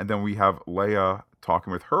 and then we have Leia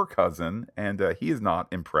talking with her cousin, and he is not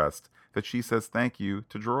impressed that she says thank you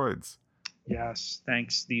to droids. Yes,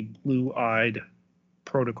 thanks the blue-eyed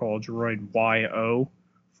protocol droid YO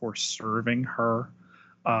for serving her.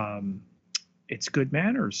 It's good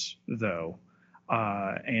manners, though.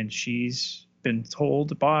 And she's been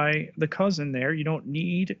told by the cousin there, you don't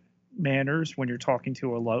need manners when you're talking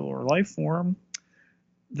to a lower life form.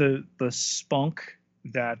 The spunk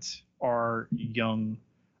that our young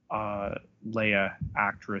Leia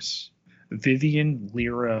actress Vivian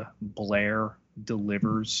Lyra Blair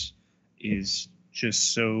delivers is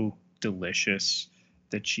just so delicious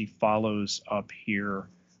that she follows up here,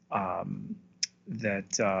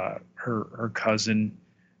 that her cousin,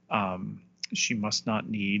 she must not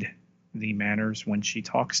need the manners when she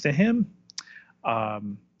talks to him.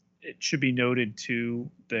 It should be noted too,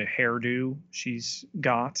 the hairdo she's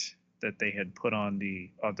got that they had put on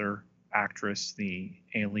the other actress, the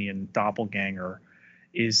alien doppelganger,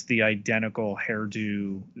 is the identical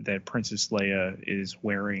hairdo that Princess Leia is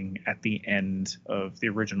wearing at the end of the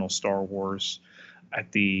original Star Wars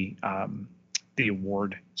at the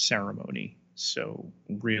award ceremony. So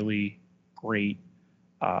really great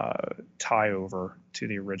tie over to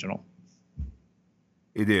the original.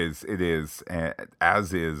 It is,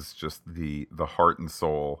 as is just the heart and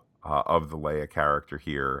soul of the Leia character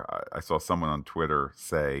here. I saw someone on Twitter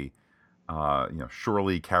say,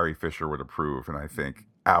 surely Carrie Fisher would approve, and I think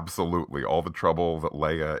absolutely all the trouble that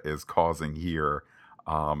Leia is causing here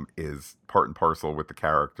is part and parcel with the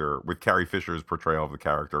character, with Carrie Fisher's portrayal of the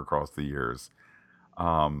character across the years.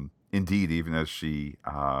 Indeed, even as she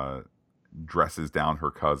dresses down her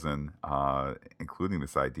cousin, including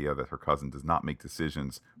this idea that her cousin does not make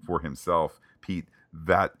decisions for himself. Pete,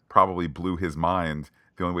 that probably blew his mind.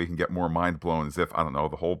 The only way he can get more mind blown is if, I don't know,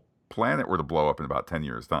 the whole planet were to blow up in about 10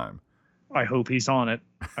 years' time. I hope he's on it.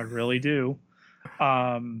 I really do.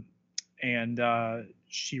 And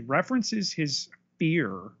she references his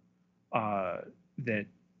fear that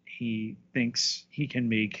he thinks he can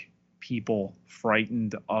make people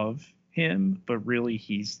frightened of him, but really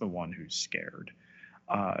he's the one who's scared.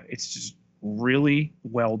 It's just really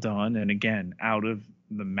well done, and again, out of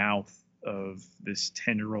the mouth of this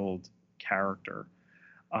 10-year-old character,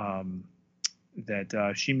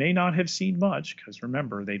 that she may not have seen much, because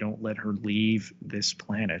remember, they don't let her leave this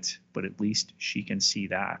planet, but at least she can see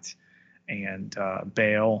that. And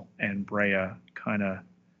Bail and Breha kind of,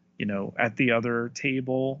 at the other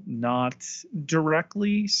table, not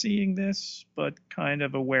directly seeing this, but kind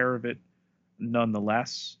of aware of it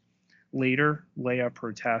nonetheless. Later, Leia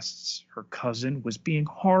protests her cousin was being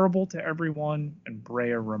horrible to everyone, and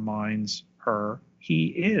Breha reminds her he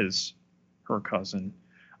is her cousin.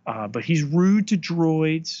 But he's rude to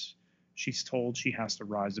droids. She's told she has to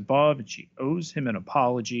rise above, and she owes him an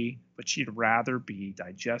apology, but she'd rather be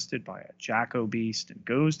digested by a Jacko beast and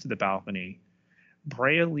goes to the balcony.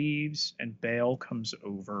 Breha leaves, and Bail comes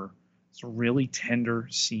over. It's a really tender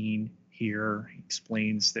scene here. He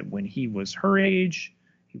explains that when he was her age,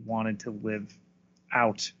 he wanted to live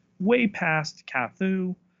out way past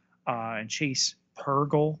Cathu and chase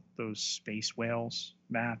Purrgil, those space whales,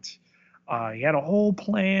 Matt. He had a whole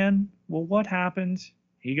plan. Well, what happened?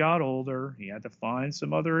 He got older. He had to find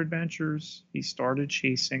some other adventures. He started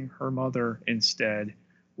chasing her mother instead,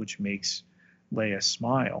 which makes Leia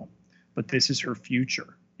smile. But this is her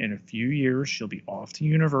future. In a few years, she'll be off to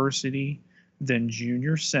university, then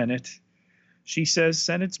junior Senate. She says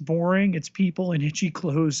Senate's boring. It's people in itchy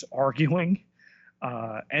clothes arguing.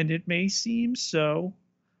 And it may seem so,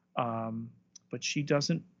 but she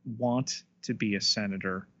doesn't want to be a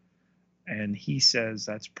senator. And he says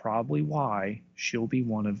that's probably why she'll be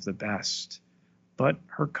one of the best. But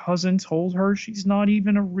her cousin told her she's not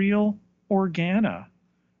even a real Organa,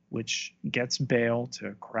 which gets Bale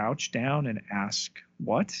to crouch down and ask,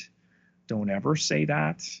 "What? Don't ever say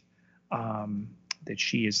that." Um, that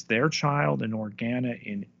she is their child and Organa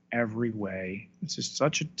in every way. This is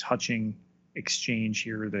such a touching exchange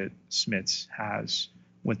here that Smits has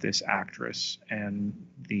with this actress, and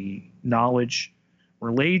the knowledge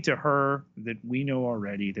relayed to her that we know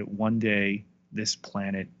already that one day this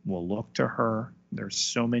planet will look to her. There's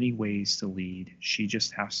so many ways to lead. She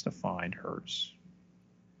just has to find hers.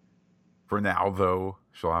 For now, though,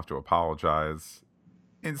 she'll have to apologize.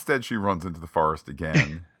 Instead, she runs into the forest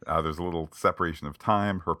again. There's a little separation of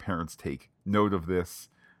time. Her parents take note of this.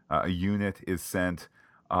 A unit is sent.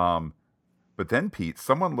 But then, Pete,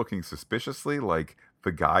 someone looking suspiciously like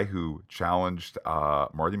the guy who challenged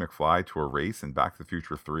Marty McFly to a race in Back to the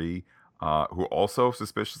Future 3, who also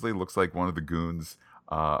suspiciously looks like one of the goons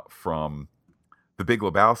from The Big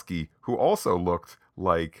Lebowski, who also looked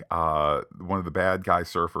like one of the bad guy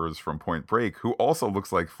surfers from Point Break, who also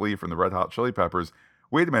looks like Flea from the Red Hot Chili Peppers.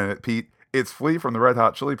 Wait a minute, Pete. It's Flea from the Red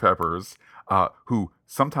Hot Chili Peppers, who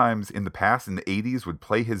sometimes in the past, in the 80s, would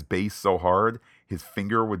play his bass so hard, his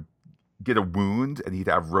finger would get a wound, and he'd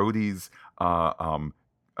have roadies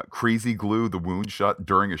crazy glue the wound shut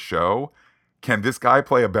during a show. Can this guy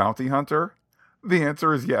play a bounty hunter? The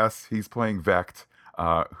answer is yes. He's playing Vect,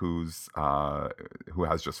 who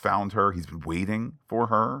has just found her. He's been waiting for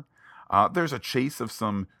her. There's a chase of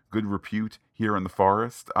some good repute here in the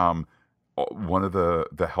forest. One of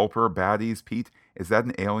the helper baddies, Pete, is that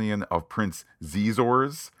an alien of Prince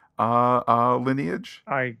Zizor's lineage?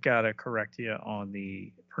 I gotta correct you on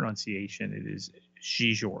the pronunciation. It is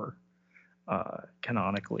Zizor,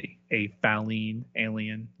 canonically a Faline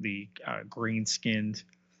alien, the green-skinned,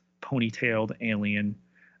 ponytailed alien.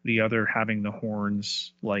 The other having the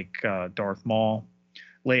horns like Darth Maul.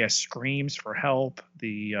 Leia screams for help.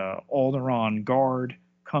 The Alderaan guard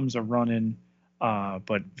comes a running,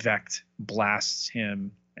 but Vect blasts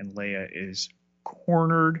him, and Leia is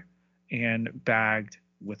cornered and bagged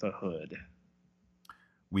with a hood.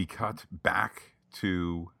 We cut back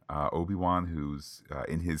to Obi-Wan, who's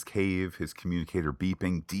in his cave, his communicator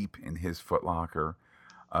beeping deep in his footlocker.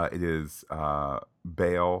 It is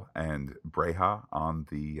Bail and Breha on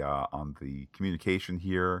the communication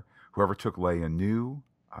here. Whoever took Leia knew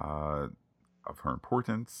of her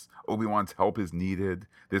importance. Obi-Wan's help is needed.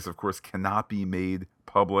 This, of course, cannot be made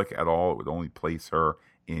public at all. It would only place her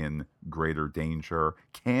in greater danger.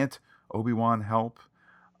 Can't Obi-Wan help?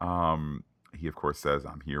 He, of course, says,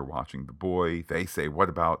 "I'm here watching the boy." They say, "What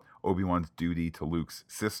about Obi-Wan's duty to Luke's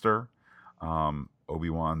sister?"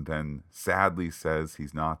 Obi-Wan then sadly says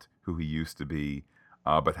he's not who he used to be,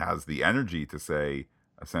 but has the energy to say,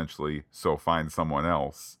 essentially, "So find someone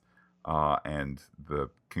else." And the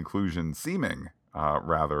conclusion seeming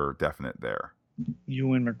rather definite there.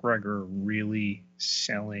 Ewan McGregor really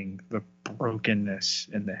selling the brokenness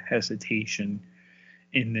and the hesitation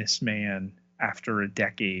in this man after a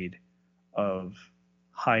decade of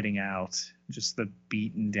hiding out, just the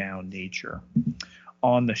beaten down nature.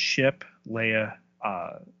 On the ship, Leia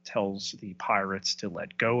tells the pirates to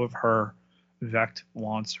let go of her. Vect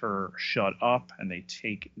wants her shut up, and they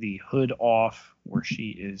take the hood off where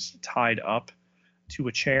she is tied up to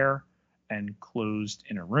a chair and closed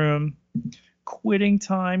in a room. Quitting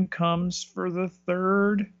time comes for the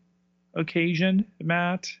third occasion,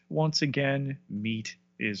 Matt. Once again, meat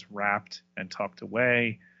is wrapped and tucked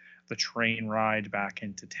away. The train ride back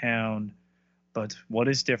into town. But what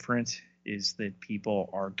is different is that people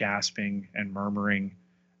are gasping and murmuring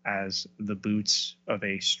as the boots of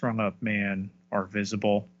a strung-up man are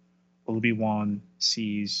visible. Obi-Wan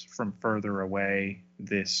sees from further away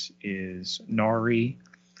this is Nari,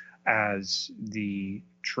 as the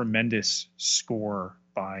tremendous score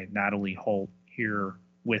by Natalie Holt here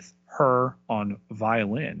with her on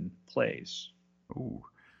violin plays. Ooh.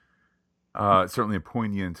 Certainly a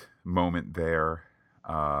poignant moment there.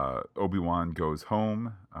 Obi-Wan goes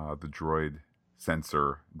home. The droid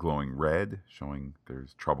sensor glowing red, showing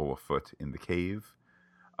there's trouble afoot in the cave.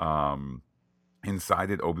 Inside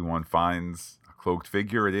it, Obi-Wan finds a cloaked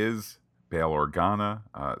figure. It is Bail Organa,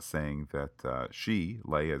 saying that she,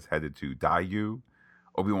 Leia, is headed to Daiyu.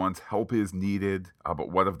 Obi-Wan's help is needed, but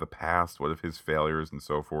what of the past? What of his failures and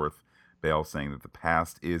so forth? Bail saying that the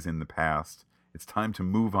past is in the past. It's time to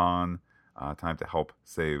move on. Time to help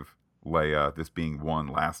save Leia, this being one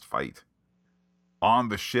last fight. On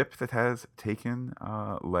the ship that has taken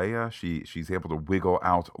Leia, she's able to wiggle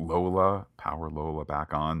out Lola, power Lola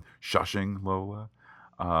back on, shushing Lola.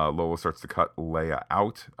 Lola starts to cut Leia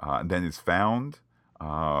out, and then is found.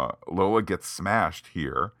 Lola gets smashed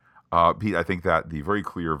here. Pete, I think that the very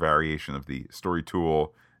clear variation of the story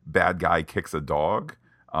tool, bad guy kicks a dog,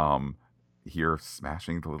 here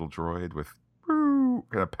smashing the little droid with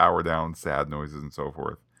kind of power down, sad noises and so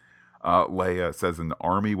forth. Leia says an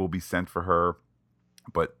army will be sent for her,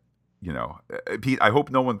 but Pete, I hope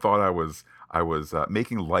no one thought I was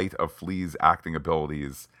making light of Flea's acting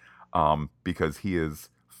abilities, because he is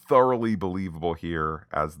thoroughly believable here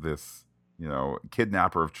as this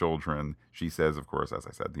kidnapper of children. She says, of course, as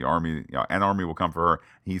I said, the army, an army will come for her.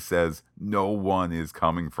 He says no one is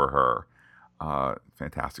coming for her.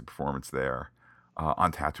 Fantastic performance there.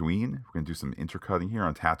 On Tatooine, we're going to do some intercutting here.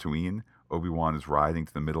 On Tatooine, Obi-Wan is riding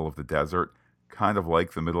to the middle of the desert, kind of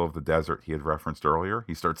like the middle of the desert he had referenced earlier.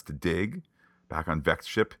 He starts to dig. Back on Vect's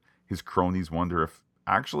ship, his cronies wonder if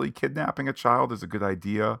actually kidnapping a child is a good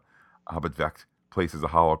idea. But Vect places a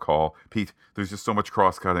hollow call. Pete, there's just so much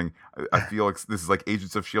cross-cutting. I feel like this is like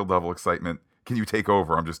Agents of S.H.I.E.L.D. level excitement. Can you take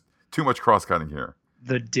over? I'm just too much cross-cutting here.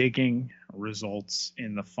 The digging results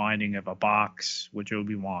in the finding of a box, which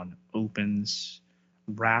Obi-Wan opens.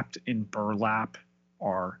 Wrapped in burlap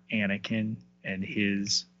are Anakin and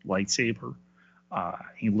his lightsaber.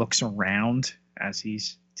 He looks around as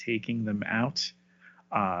he's taking them out.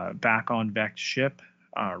 Back on Vec's ship,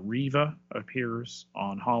 Reva appears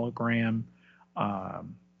on hologram.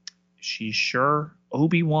 She's sure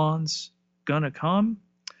Obi-Wan's gonna come.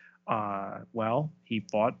 Well, he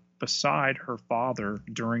fought beside her father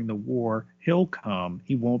during the war. He'll come.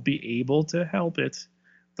 He won't be able to help it.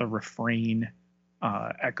 The refrain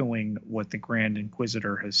echoing what the Grand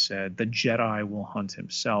Inquisitor has said, the Jedi will hunt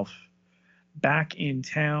himself. Back in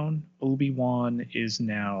town, Obi-Wan is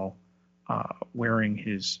now wearing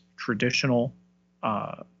his traditional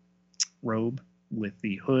robe with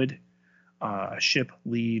the hood. A ship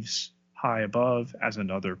leaves high above as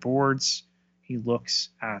another boards. He looks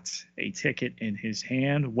at a ticket in his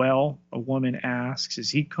hand. Well, a woman asks,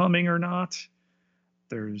 is he coming or not?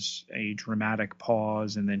 There's a dramatic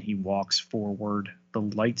pause, and then he walks forward, the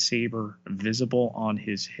lightsaber visible on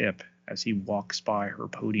his hip as he walks by her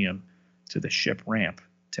podium to the ship ramp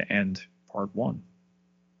to end part one.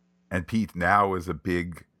 And Pete, now is a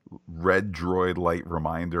big red droid light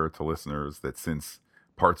reminder to listeners that since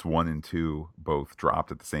parts 1 and 2 both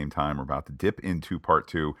dropped at the same time, we're about to dip into part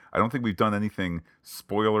 2. I don't think we've done anything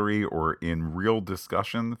spoilery or in real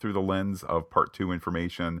discussion through the lens of part 2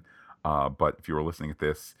 information. But if you were listening at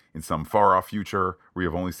this in some far off future where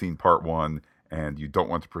you've only seen part 1 and you don't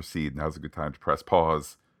want to proceed, now's a good time to press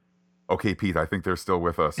pause. Okay, Pete, I think they're still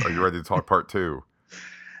with us. Are you ready to talk part 2?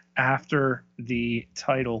 After the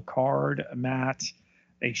title card, Matt,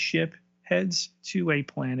 a ship heads to a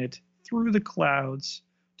planet through the clouds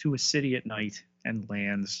to a city at night and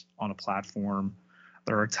lands on a platform.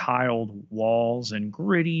 There are tiled walls and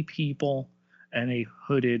gritty people and a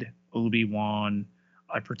hooded Obi-Wan.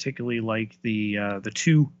 I particularly like the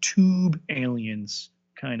two tube aliens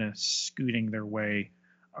kind of scooting their way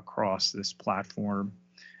across this platform.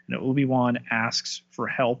 And Obi-Wan asks for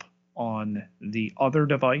help on the other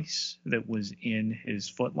device that was in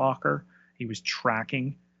his footlocker. He was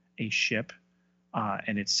tracking a ship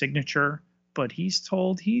and its signature, but he's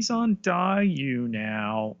told he's on Daiyu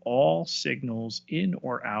now. All signals in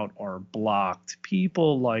or out are blocked.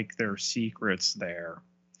 People like their secrets there.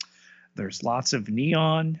 There's lots of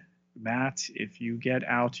neon. Matt, if you get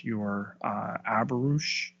out your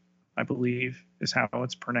Abarouche, I believe is how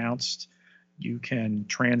it's pronounced, you can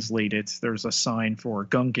translate it. There's a sign for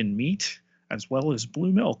Gungan meat as well as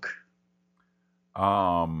blue milk.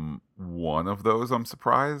 One of those I'm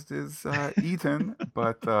surprised is eaten,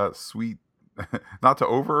 but sweet. Not to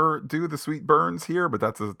overdo the sweet burns here, but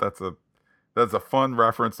that's a fun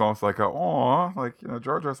reference. Almost like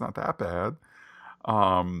Jar Jar's not that bad.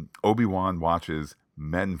 Obi-Wan watches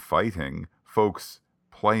men fighting, folks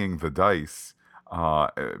playing the dice.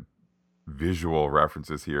 Visual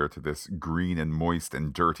references here to this green and moist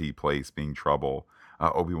and dirty place being trouble.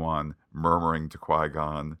 Obi-Wan murmuring to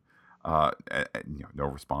Qui-Gon. No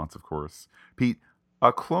response, of course. Pete,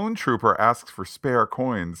 a clone trooper asks for spare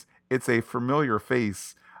coins. It's a familiar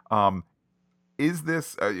face. Is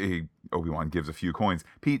this... Obi-Wan gives a few coins.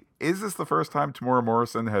 Pete, is this the first time Temuera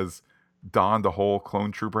Morrison has donned a whole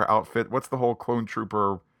clone trooper outfit? What's the whole clone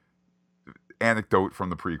trooper anecdote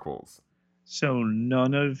from the prequels? So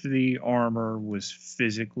none of the armor was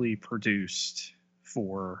physically produced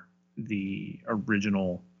for the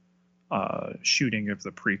original shooting of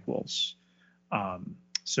the prequels.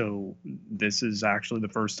 So this is actually the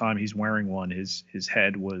first time he's wearing one. His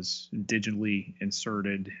head was digitally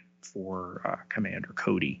inserted for Commander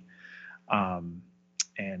Cody, um,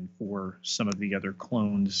 and for some of the other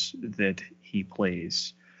clones that he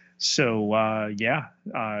plays. So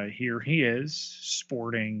here he is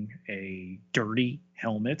sporting a dirty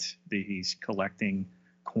helmet that he's collecting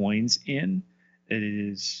coins in. It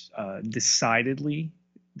is decidedly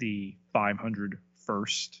the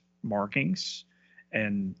 501st markings,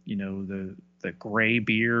 and the gray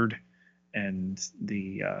beard and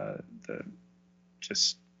the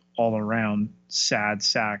just all around sad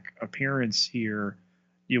sack appearance here.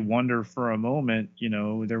 You wonder for a moment,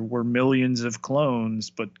 there were millions of clones,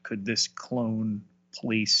 but could this clone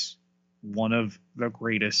place one of the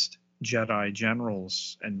greatest Jedi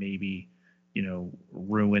generals and maybe,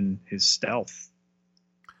 ruin his stealth?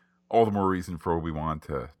 All the more reason for Obi-Wan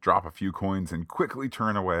to drop a few coins and quickly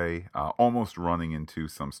turn away, almost running into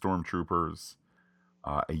some stormtroopers.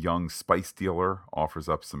 A young spice dealer offers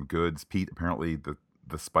up some goods. Pete, apparently the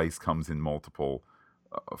spice comes in multiple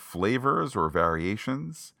flavors or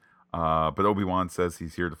variations. But Obi-Wan says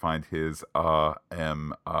he's here to find his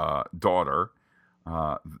daughter.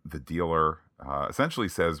 The dealer essentially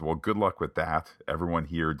says, well, good luck with that. Everyone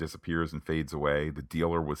here disappears and fades away. The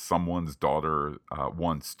dealer was someone's daughter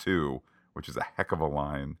once too, which is a heck of a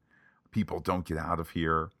line. People don't get out of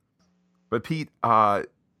here. But Pete,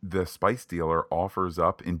 the spice dealer offers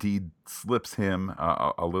up, indeed slips him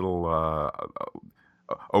a little,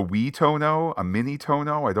 a wee tono, a mini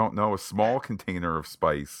tono, I don't know, a small container of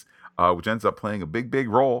spice, which ends up playing a big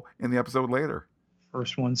role in the episode later.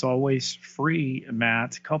 First one's always free,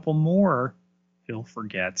 Matt. A couple more, he'll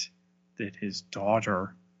forget that his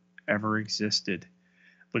daughter ever existed.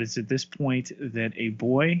 But it's at this point that a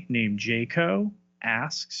boy named Jaco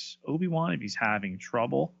asks Obi-Wan if he's having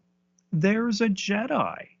trouble. There's a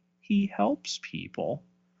Jedi. He helps people.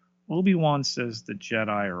 Obi-Wan says the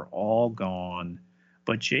Jedi are all gone,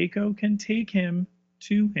 but Jaco can take him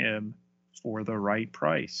to him for the right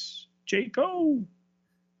price. Jaco!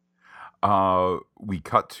 We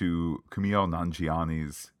cut to Kumail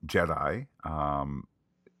Nanjiani's Jedi.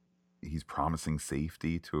 He's promising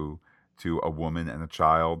safety to a woman and a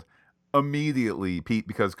child. Immediately, Pete,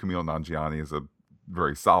 because Kumail Nanjiani is a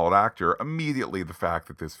very solid actor, immediately the fact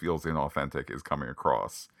that this feels inauthentic is coming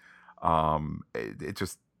across. It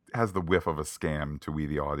just has the whiff of a scam to we,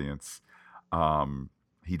 the audience.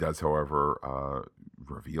 He does, however,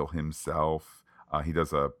 reveal himself. He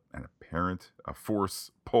does an apparent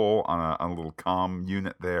force pull on a little comm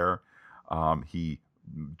unit there. He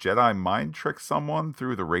Jedi mind tricks someone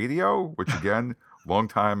through the radio, which again,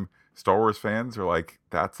 longtime Star Wars fans are like,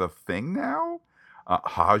 that's a thing now?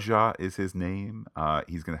 Haja is his name.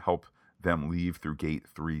 He's going to help them leave through gate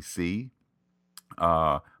 3C.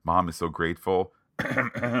 Mom is so grateful.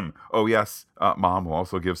 Oh, yes. Mom will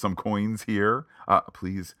also give some coins here.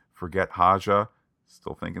 Please forget Haja.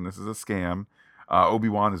 Still thinking this is a scam.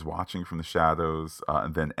 Obi-Wan is watching from the shadows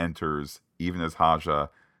and then enters, even as Haja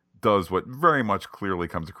does what very much clearly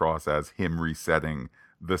comes across as him resetting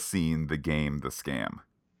the scene, the game, the scam.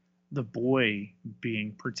 The boy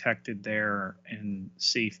being protected there and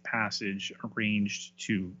safe passage arranged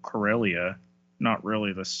to Corellia, not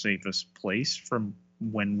really the safest place from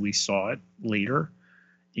when we saw it later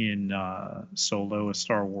in Solo, A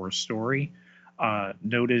Star Wars Story.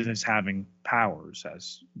 Noted as having powers,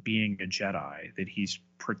 as being a Jedi, that he's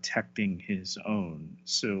protecting his own.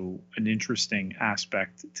 So an interesting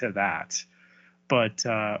aspect to that. But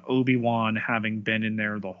Obi-Wan having been in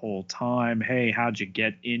there the whole time, hey, how'd you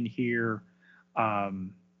get in here?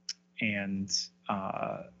 And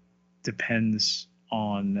depends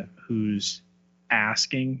on who's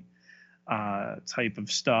asking type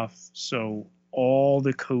of stuff. So all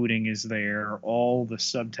the coding is there, all the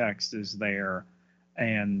subtext is there,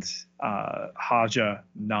 and Haja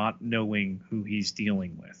not knowing who he's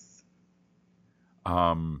dealing with.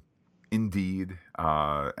 Indeed,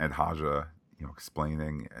 and Haja,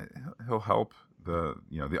 explaining he'll help the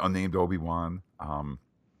unnamed Obi-Wan,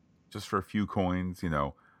 just for a few coins,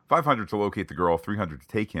 500 to locate the girl, 300 to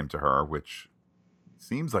take him to her, which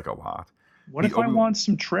seems like a lot. What if I want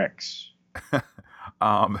some tricks?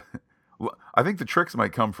 I think the tricks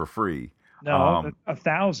might come for free. No,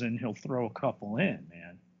 1,000, he'll throw a couple in,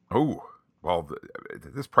 man. Oh, well,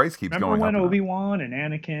 this price keeps going up. Remember when Obi-Wan and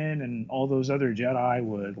Anakin and all those other Jedi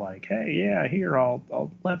would hey, yeah, here, I'll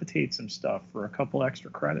levitate some stuff for a couple extra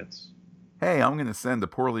credits. Hey, I'm going to send a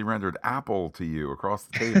poorly rendered apple to you across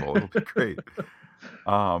the table. It'll be great.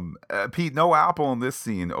 Pete, no apple in this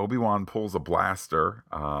scene. Obi-Wan pulls a blaster,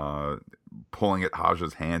 pulling at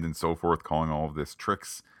Haja's hand and so forth, calling all of this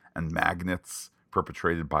tricks and magnets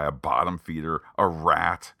perpetrated by a bottom feeder, a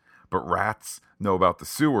rat. but rats know about the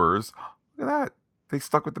sewers. Look at that. They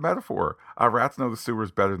stuck with the metaphor. Rats know the sewers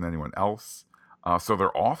better than anyone else. So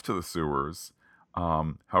they're off to the sewers.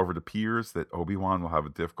 However, it appears that Obi-Wan will have a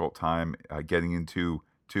difficult time getting into,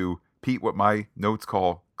 to Pete, what my notes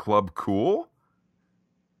call Club Cool.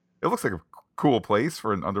 It looks like a cool place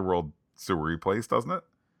for an underworld sewery place, doesn't it?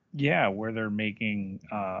 Yeah, where they're making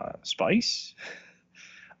spice.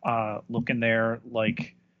 Looking there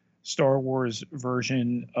like Star Wars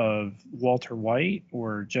version of Walter White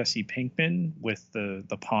or Jesse Pinkman with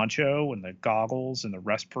the poncho and the goggles and the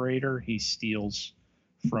respirator he steals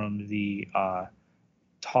from the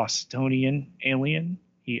Tostonian alien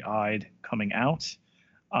he eyed coming out.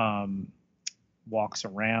 Um, Walks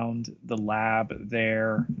around the lab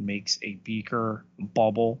there, makes a beaker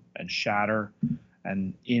bubble and shatter,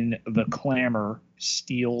 and in the clamor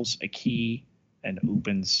steals a key and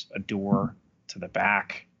opens a door to the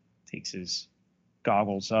back, takes his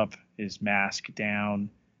goggles up, his mask down,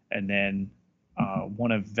 and then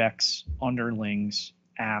one of Vec's underlings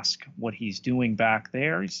asks what he's doing back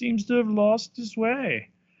there. He seems to have lost his way.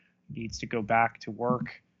 He needs to go back to work,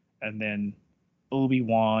 and then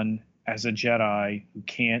Obi-Wan, as a Jedi who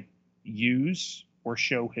can't use or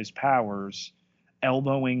show his powers,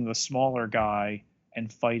 elbowing the smaller guy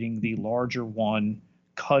and fighting the larger one,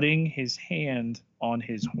 cutting his hand on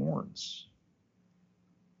his horns.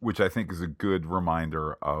 Which I think is a good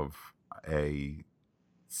reminder of a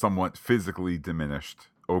somewhat physically diminished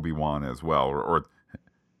Obi-Wan as well. Or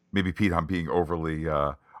maybe, Pete, I'm being overly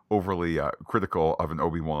critical of an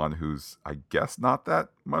Obi-Wan who's, I guess, not that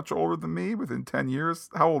much older than me, within 10 years.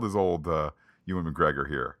 How old is Ewan McGregor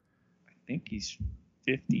here? I think he's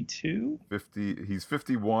 52. 50. He's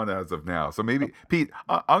 51 as of now. So maybe, Pete,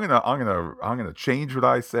 I'm gonna change what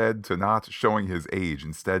I said to not showing his age,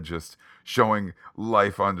 instead just showing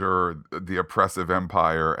life under the oppressive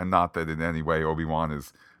empire, and not that in any way Obi-Wan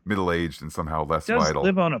is middle-aged and somehow less He does vital.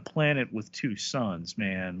 live on a planet with two suns,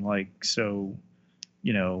 man. Like, so,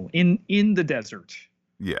 in the desert.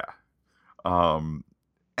 Yeah.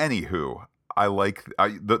 Anywho,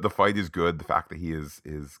 the fight is good. The fact that he is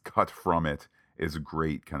cut from it is a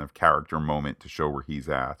great kind of character moment to show where he's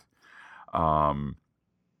at.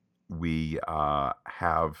 We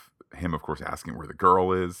have him, of course, asking where the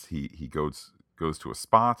girl is. He goes to a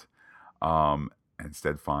spot,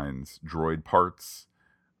 instead finds droid parts.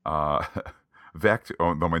 Vect,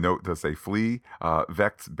 though my note does say flee,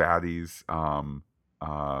 Vect's baddies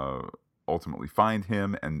ultimately find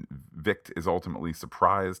him, and Vict is ultimately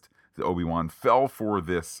surprised that Obi-Wan fell for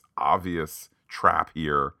this obvious trap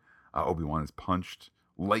here. Obi-Wan is punched,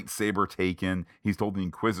 lightsaber taken. He's told the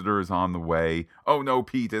Inquisitor is on the way. Oh no,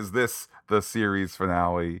 Pete, is this the series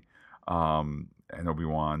finale? And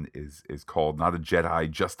Obi-Wan is called not a Jedi,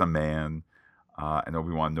 just a man. And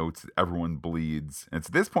Obi-Wan notes that everyone bleeds. And it's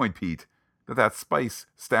at this point, Pete, that spice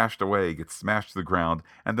stashed away gets smashed to the ground,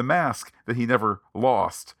 and the mask that he never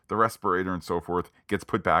lost, the respirator and so forth, gets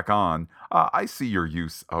put back on. I see your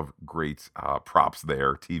use of great props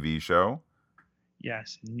there, TV show.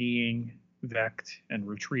 Yes, kneeing Vect and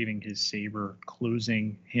retrieving his saber,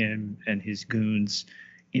 closing him and his goons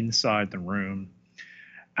inside the room.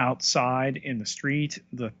 Outside in the street,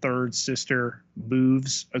 the third sister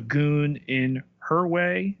moves a goon in her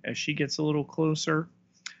way as she gets a little closer.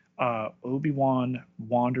 Obi-Wan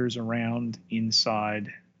wanders around inside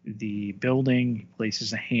the building,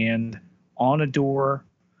 places a hand on a door,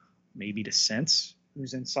 maybe to sense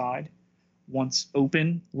who's inside. Once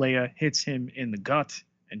open, Leia hits him in the gut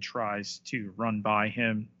and tries to run by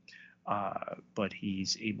him, but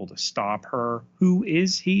he's able to stop her. Who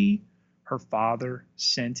is he? Her father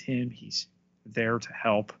sent him. He's there to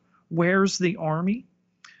help. Where's the army?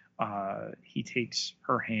 He takes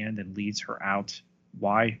her hand and leads her out.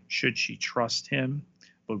 Why should she trust him?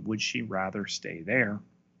 But would she rather stay there?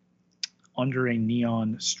 Under a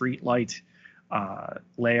neon streetlight,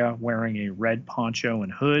 Leia wearing a red poncho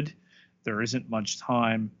and hood. There isn't much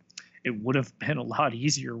time. It would have been a lot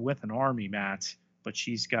easier with an army, Matt, but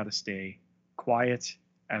she's got to stay quiet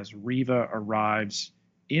as Reva arrives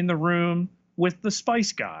in the room with the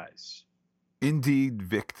Spice Guys. Indeed,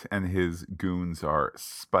 Vict and his goons are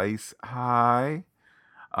spice high.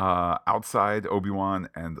 Outside, Obi-Wan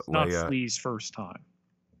and It's Leia. not Flea's first time.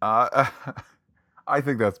 I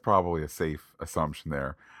think that's probably a safe assumption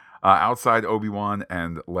there. Outside, Obi-Wan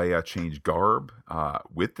and Leia change garb.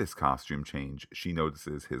 With this costume change, she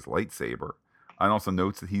notices his lightsaber and also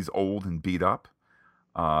notes that he's old and beat up.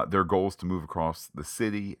 Their goal is to move across the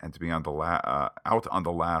city and to be on out on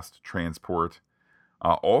the last transport.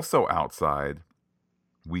 Also outside,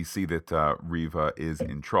 We see that Riva is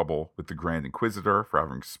in trouble with the Grand Inquisitor for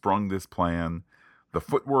having sprung this plan. The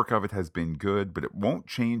footwork of it has been good, but it won't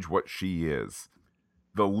change what she is.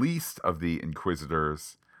 The least of the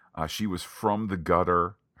Inquisitors. She was from the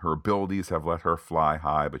gutter. Her abilities have let her fly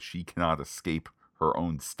high, but she cannot escape her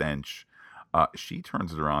own stench. She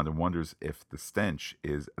turns it around and wonders if the stench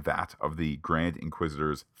is that of the Grand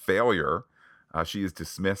Inquisitor's failure. She is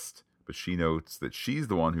dismissed, but she notes that she's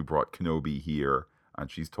the one who brought Kenobi here, and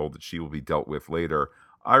she's told that she will be dealt with later.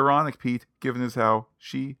 Ironic, Pete, given as how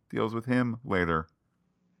she deals with him later.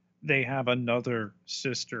 They have another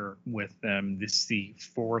sister with them. This is the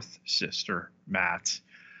fourth sister, Matt.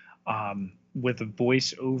 With a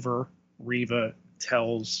voiceover, Riva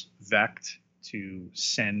tells Vect to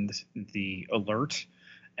send the alert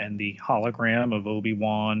and the hologram of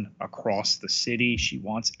Obi-Wan across the city. She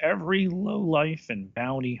wants every lowlife and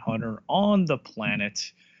bounty hunter on the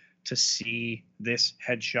planet to see this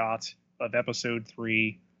headshot of Episode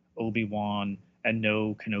 3, Obi-Wan, and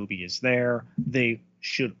know Kenobi is there. They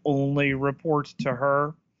should only report to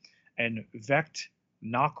her. And Vect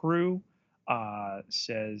Nakru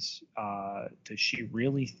says, does she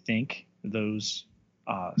really think those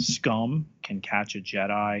scum can catch a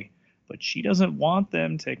Jedi? But she doesn't want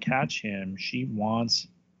them to catch him. She wants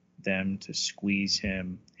them to squeeze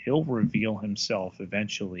him. He'll reveal himself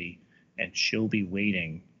eventually, and she'll be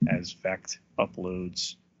waiting as Vect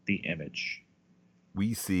uploads the image.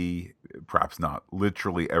 We see, perhaps not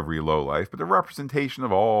literally every lowlife, but a representation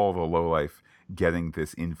of all the lowlife getting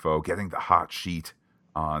this info, getting the hot sheet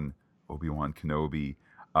on Obi-Wan Kenobi.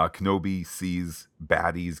 Kenobi sees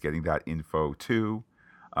baddies getting that info too.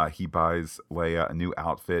 He buys Leia a new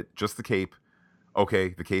outfit, just the cape. Okay,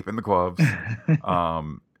 the cape and the gloves.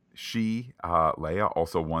 Leia,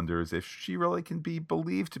 also wonders if she really can be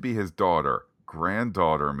believed to be his daughter,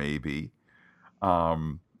 granddaughter maybe.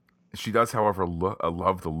 She does, however,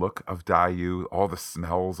 love the look of Daiyu, all the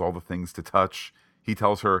smells, all the things to touch. He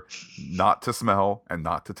tells her not to smell and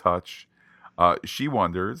not to touch. She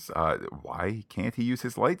wonders why can't he use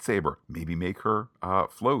his lightsaber? Maybe make her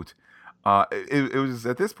float. It was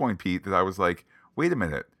at this point, Pete, that I was like, wait a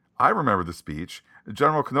minute. I remember the speech.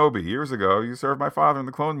 General Kenobi, years ago, you served my father in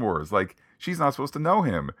the Clone Wars. Like, she's not supposed to know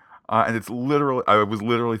him. And it's literally, I was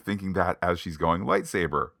literally thinking that as she's going,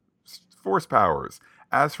 lightsaber, force powers.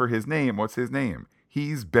 As for his name, what's his name?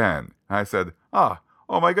 He's Ben. And I said, oh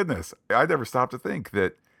my goodness. I never stopped to think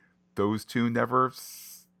that those two never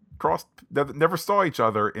saw each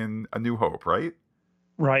other in A New Hope, right?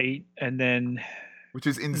 Right. And then... Which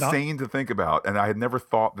is insane to think about. And I had never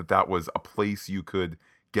thought that was a place you could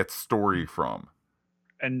get story from.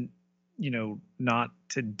 And, not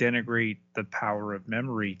to denigrate the power of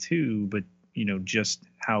memory too, but, just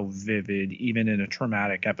how vivid, even in a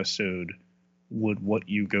traumatic episode, would what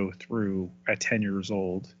you go through at 10 years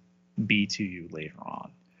old be to you later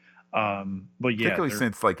on. But yeah, particularly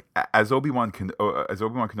since as Obi-Wan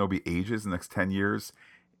Kenobi ages the next 10 years,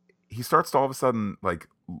 he starts to all of a sudden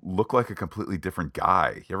look like a completely different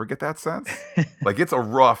guy. You ever get that sense? It's a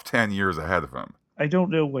rough 10 years ahead of him. I don't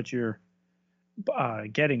know what you're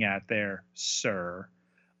getting at there, sir,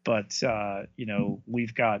 but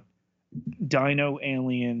we've got dino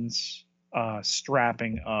aliens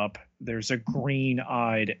strapping up. There's a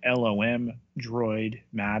green-eyed LOM droid,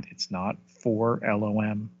 Matt. It's not for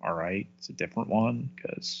LOM, all right? It's a different one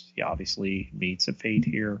because he obviously meets a fate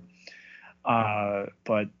here.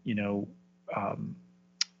 But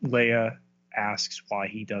Leia asks why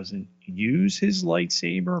he doesn't use his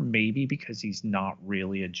lightsaber. Maybe because he's not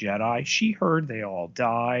really a Jedi. She heard they all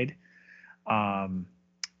died, and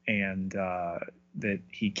that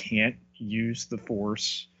he can't use the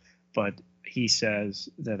Force, but he says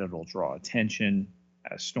that it'll draw attention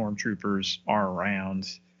as stormtroopers are around.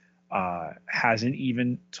 Hasn't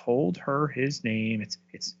even told her his name.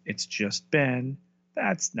 It's just Ben.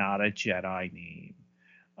 That's not a Jedi name.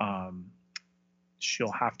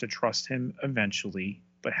 She'll have to trust him eventually,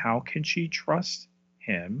 but how can she trust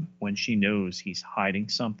him when she knows he's hiding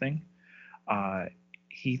something?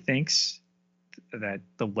 He thinks that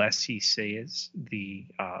the less he says, the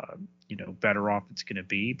better off it's going to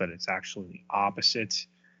be, but it's actually the opposite.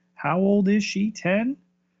 How old is she? 10?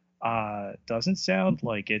 Doesn't sound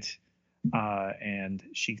like it. And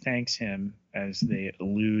she thanks him as they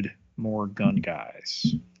elude more gun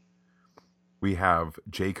guys. We have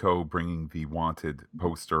Jaco bringing the wanted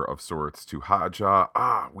poster of sorts to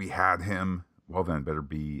Haja. We had him. Well, then better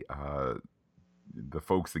be the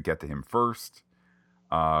folks that get to him first.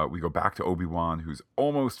 We go back to Obi-Wan, who's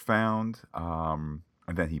almost found, and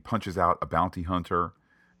then he punches out a bounty hunter.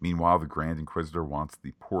 Meanwhile, the Grand Inquisitor wants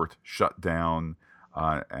the port shut down.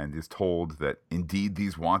 and is told that indeed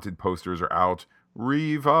these wanted posters are out.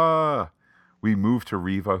 Riva! We move to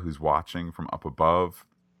Riva, who's watching from up above,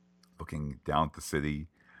 looking down at the city.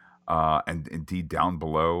 And indeed, down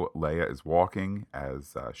below, Leia is walking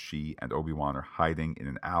as she and Obi-Wan are hiding in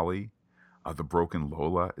an alley. The broken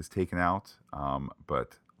Lola is taken out,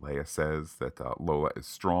 but Leia says that Lola is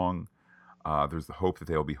strong. There's the hope that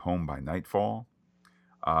they'll be home by nightfall.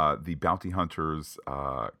 The bounty hunter's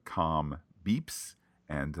comm beeps,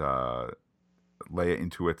 and Leia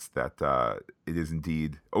intuits that it is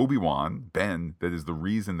indeed Obi-Wan, Ben, that is the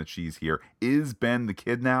reason that she's here. Is Ben the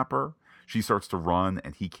kidnapper? She starts to run,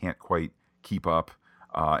 and he can't quite keep up,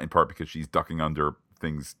 in part because she's ducking under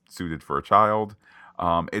things suited for a child.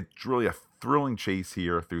 It's really a thrilling chase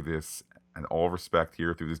here through this, in all respect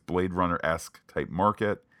here, through this Blade Runner-esque type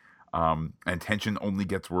market. And tension only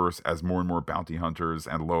gets worse as more and more bounty hunters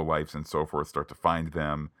and lowlifes and so forth start to find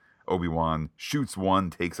them. Obi-Wan shoots one,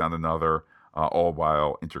 takes out another, all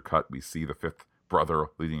while intercut we see the fifth brother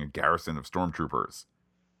leading a garrison of stormtroopers.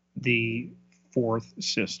 The fourth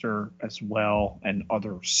sister as well, and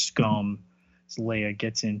other scum. As Leia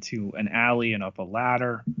gets into an alley and up a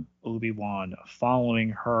ladder, Obi-Wan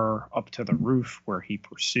following her up to the roof where he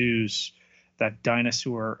pursues. That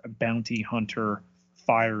dinosaur bounty hunter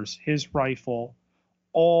fires his rifle.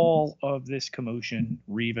 All of this commotion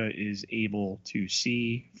Riva is able to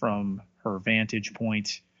see from her vantage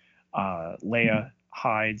point. Leia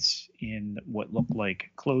hides in what look like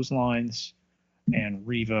clotheslines, and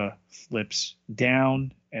Riva flips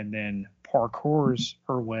down and then parkours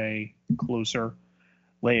her way closer.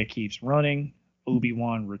 Leia keeps running.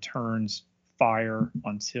 Obi-Wan returns fire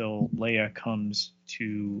until Leia comes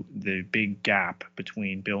to the big gap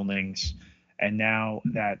between buildings. And now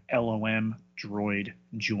that LOM droid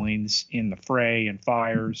joins in the fray and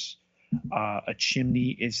fires. A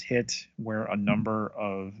chimney is hit where a number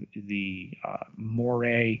of the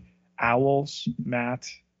Moray owls, Matt,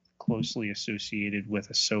 closely associated with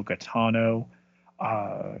Ahsoka Tano,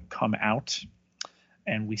 come out.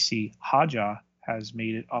 And we see Haja has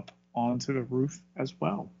made it up onto the roof as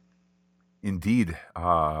well. Indeed,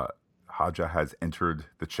 Haja has entered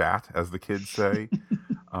the chat, as the kids say,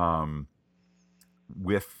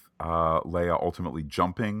 with Leia ultimately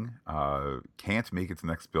jumping, can't make it to the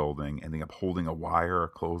next building, ending up holding a wire, a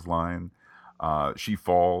clothesline. She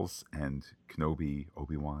falls, and Kenobi,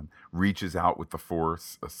 Obi-Wan, reaches out with the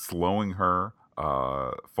Force, slowing her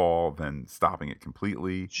fall, then stopping it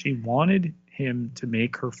completely. She wanted him to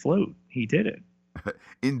make her float. He did it.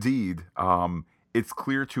 Indeed. It's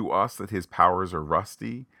clear to us that his powers are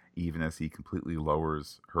rusty, even as he completely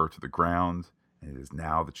lowers her to the ground, and it is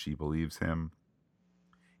now that she believes him.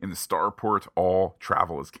 In the starport, all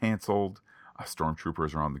travel is canceled.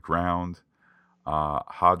 Stormtroopers are on the ground.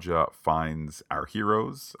 Haja finds our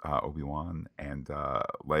heroes, Obi-Wan and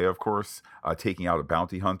Leia, of course, taking out a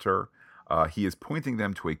bounty hunter. He is pointing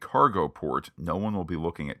them to a cargo port. No one will be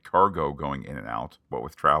looking at cargo going in and out, what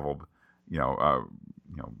with travel,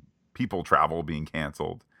 people travel being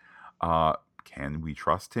canceled. Can we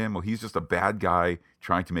trust him? Well, he's just a bad guy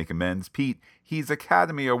trying to make amends. Pete, he's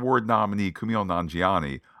Academy Award nominee Kumail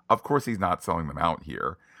Nanjiani. Of course he's not selling them out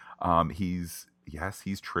here. He's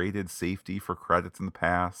traded safety for credits in the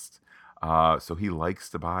past. So he likes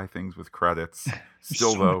to buy things with credits.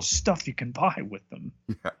 Still, so much stuff you can buy with them.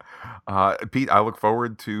 Yeah. Pete, I look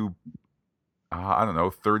forward to,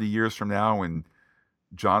 30 years from now when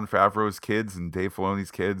Jon Favreau's kids and Dave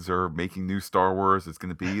Filoni's kids are making new Star Wars. It's going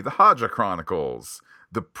to be the Haja Chronicles,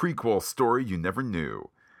 the prequel story you never knew.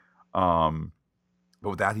 But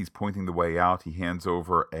with that, he's pointing the way out. He hands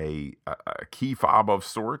over a key fob of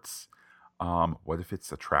sorts. What if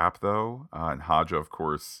it's a trap, though? And Haja, of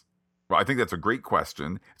course. Well, I think that's a great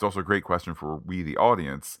question. It's also a great question for we, the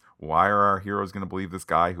audience. Why are our heroes going to believe this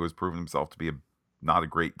guy who has proven himself to be not a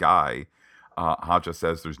great guy? Haja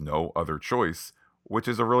says there's no other choice, which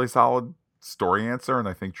is a really solid story answer, and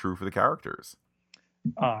I think true for the characters.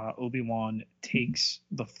 Obi-Wan takes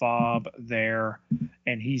the fob there,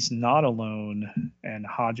 and he's not alone. And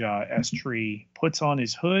Haja Estri puts on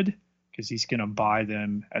his hood because he's going to buy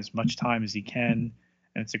them as much time as he can.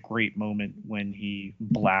 And it's a great moment when he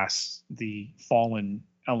blasts the fallen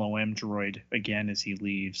LOM droid again as he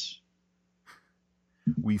leaves.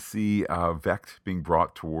 We see Vect being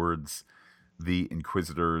brought towards the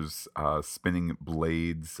Inquisitors, spinning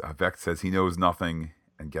blades. Vect says he knows nothing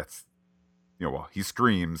and gets, he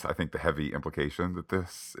screams. I think the heavy implication that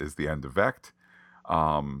this is the end of Vect.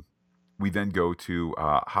 We then go to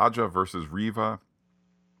Haja versus Riva.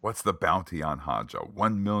 What's the bounty on Haja?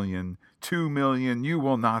 1 million, 2 million, you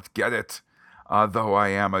will not get it. Though I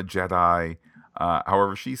am a Jedi.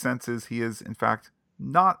 However, she senses he is, in fact,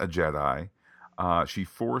 not a Jedi. She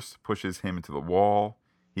force pushes him into the wall.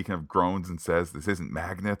 He kind of groans and says, "This isn't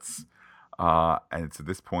magnets." And it's at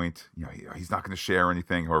this point, he's not going to share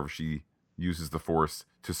anything. However, she uses the force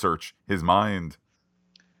to search his mind.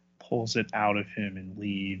 Pulls it out of him and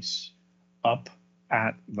leaves. Up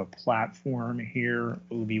at the platform here,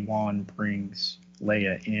 Obi-Wan brings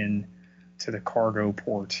Leia in to the cargo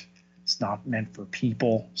port. It's not meant for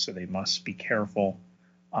people, so they must be careful.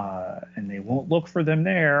 And they won't look for them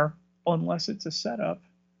there unless it's a setup.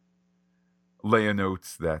 Leia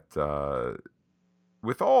notes that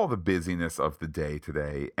with all the busyness of the day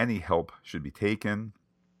today, any help should be taken.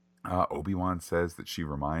 Obi-Wan says that she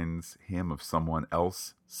reminds him of someone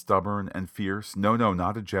else, stubborn and fierce. No,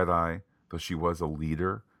 not a Jedi, though she was a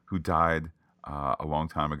leader who died a long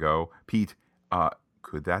time ago. Pete,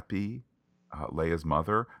 could that be Leia's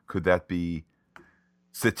mother? Could that be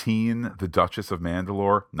Satine, the Duchess of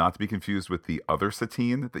Mandalore? Not to be confused with the other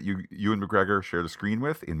Satine that Ewan McGregor shared a screen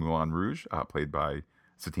with in Moulin Rouge, played by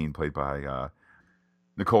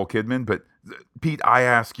Nicole Kidman. But Pete, I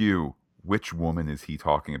ask you, which woman is he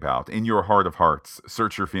talking about? In your heart of hearts,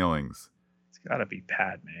 search your feelings. It's got to be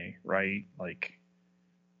Padme, right? Like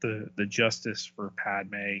the justice for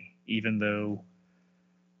Padme, even though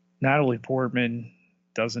Natalie Portman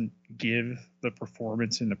doesn't give the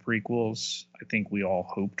performance in the prequels I think we all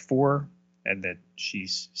hoped for, and that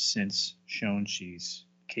she's since shown she's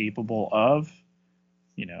capable of.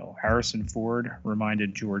 Harrison Ford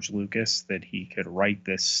reminded George Lucas that he could write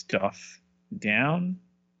this stuff down,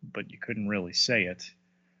 but you couldn't really say it.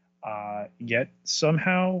 Yet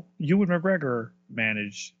somehow Ewan McGregor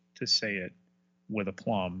managed to say it with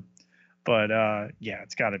aplomb. But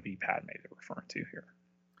it's got to be Padme they're referring to here.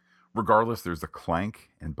 Regardless, there's a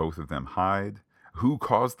clank, and both of them hide. Who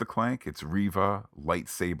caused the clank? It's Reva,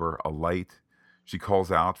 lightsaber alight. She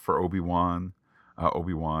calls out for Obi-Wan.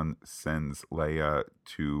 Obi-Wan sends Leia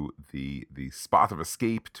to the spot of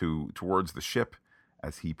escape towards the ship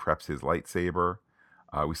as he preps his lightsaber.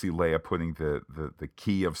 We see Leia putting the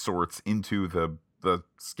key of sorts into the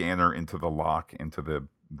scanner, into the lock, into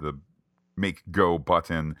the make go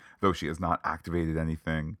button, though she has not activated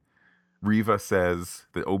anything. Reva says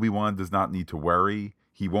that Obi-Wan does not need to worry.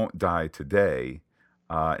 He won't die today.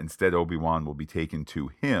 Instead, Obi-Wan will be taken to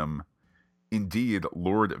him. Indeed,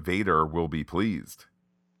 Lord Vader will be pleased.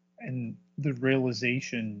 And the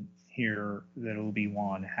realization here that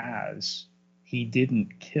Obi-Wan has, he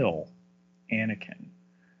didn't kill Anakin.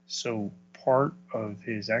 So part of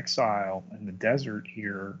his exile in the desert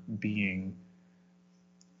here being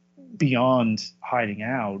beyond hiding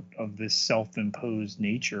out of this self-imposed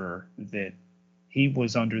nature that he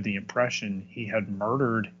was under the impression he had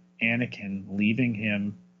murdered Anakin, leaving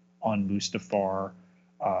him on Mustafar,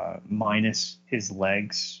 minus his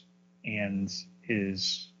legs and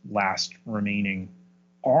his last remaining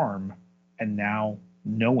arm, and now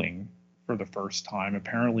knowing for the first time,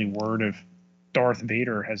 apparently word of Darth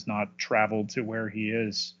Vader has not traveled to where he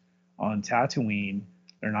is on Tatooine.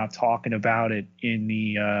 They're not talking about it in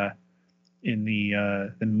the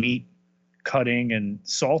meat cutting and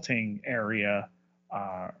salting area,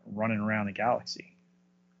 running around the galaxy.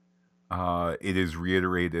 It is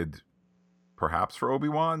reiterated, perhaps for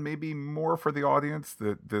Obi-Wan, maybe more for the audience,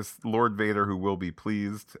 that this Lord Vader who will be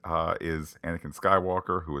pleased is Anakin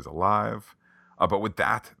Skywalker, who is alive. But with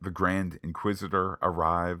that, the Grand Inquisitor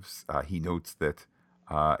arrives. He notes that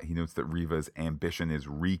Reva's ambition is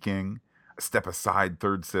reeking. Step aside,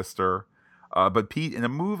 third sister. But Pete, in a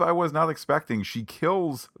move I was not expecting, she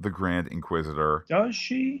kills the Grand Inquisitor. Does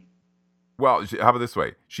she? Well, how about this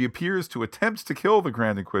way? She appears to attempt to kill the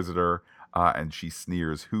Grand Inquisitor, and she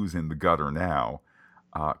sneers, "Who's in the gutter now?"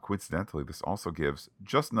 Coincidentally, this also gives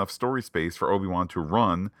just enough story space for Obi-Wan to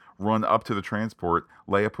run up to the transport,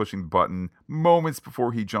 Leia pushing the button moments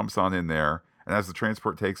before he jumps on in there. And as the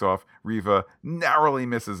transport takes off, Reva narrowly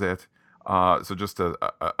misses it. So just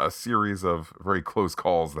a series of very close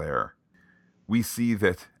calls there. We see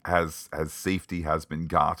that as safety has been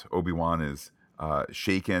got, Obi-Wan is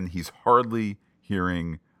shaken. He's hardly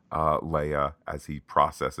hearing Leia as he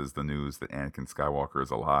processes the news that Anakin Skywalker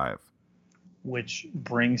is alive. Which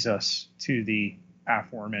brings us to the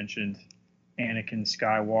aforementioned Anakin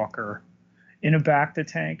Skywalker in a bacta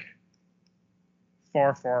tank,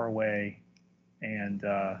 far, far away, and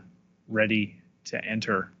ready to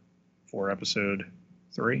enter for episode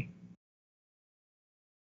 3.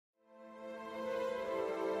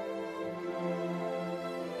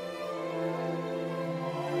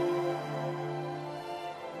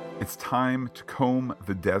 It's time to comb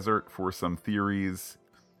the desert for some theories.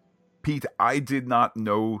 Pete, I did not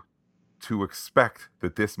know to expect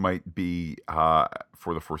that this might be,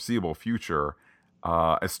 for the foreseeable future,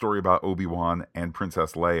 a story about Obi-Wan and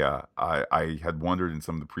Princess Leia. I had wondered in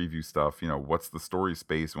some of the preview stuff, what's the story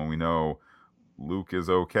space when we know Luke is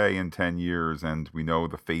okay in 10 years and we know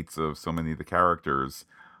the fates of so many of the characters.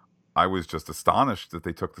 I was just astonished that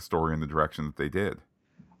they took the story in the direction that they did.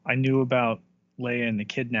 I knew about Leia and the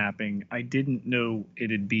kidnapping. I didn't know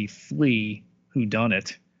it'd be Flea who done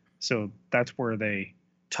it. So that's where they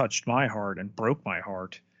touched my heart and broke my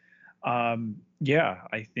heart. Yeah,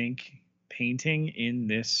 I think painting in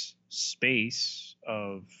this space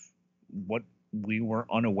of what we were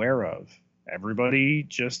unaware of. Everybody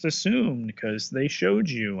just assumed because they showed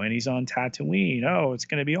you and he's on Tatooine. Oh, it's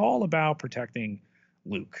going to be all about protecting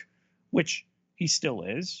Luke, which he still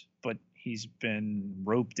is, but he's been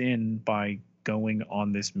roped in by going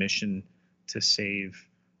on this mission to save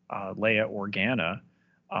Leia Organa.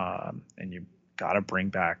 And you got to bring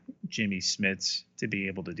back Jimmy Smits to be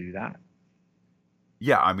able to do that.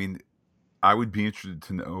 Yeah, I mean, I would be interested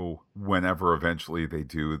to know whenever eventually they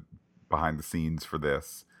do behind the scenes for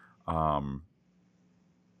this. I'd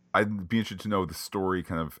be interested to know the story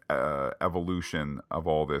kind of evolution of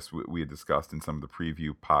all this. We had discussed in some of the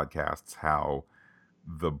preview podcasts how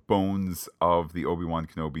the bones of the Obi-Wan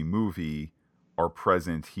Kenobi movie are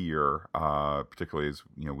present here, particularly as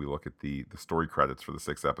we look at the story credits for the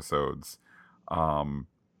 6 episodes.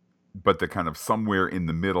 But the kind of somewhere in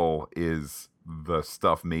the middle is the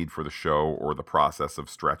stuff made for the show, or the process of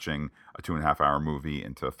stretching a 2.5-hour movie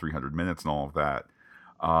into 300 minutes and all of that.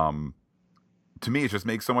 To me, it just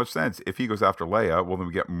makes so much sense. If he goes after Leia, well, then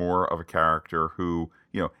we get more of a character who,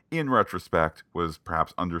 in retrospect, was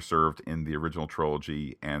perhaps underserved in the original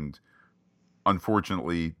trilogy and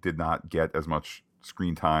unfortunately did not get as much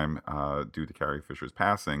screen time due to Carrie Fisher's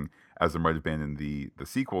passing as there might have been in the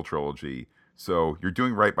sequel trilogy. So you're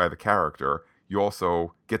doing right by the character. You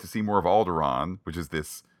also get to see more of Alderaan, which is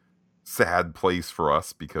this sad place for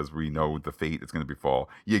us because we know the fate it's going to befall.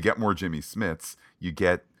 You get more Jimmy Smits. You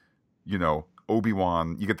get,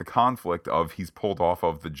 Obi-Wan. You get the conflict of he's pulled off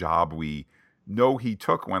of the job we know he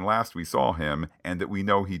took when last we saw him, and that we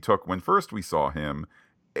know he took when first we saw him.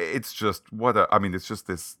 It's just it's just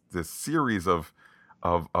this series of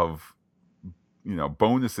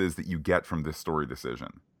bonuses that you get from this story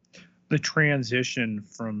decision. The transition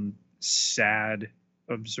from sad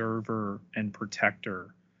observer and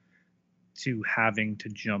protector to having to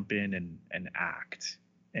jump in and act.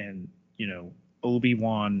 And,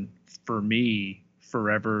 Obi-Wan, for me,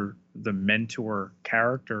 forever the mentor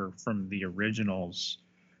character from the originals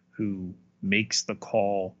who makes the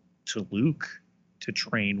call to Luke to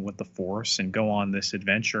train with the Force and go on this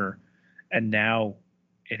adventure. And now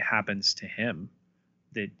it happens to him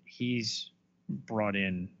that he's brought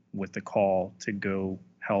in with the call to go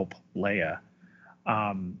help Leia.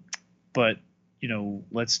 But,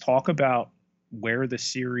 let's talk about where the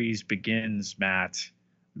series begins, Matt,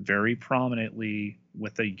 very prominently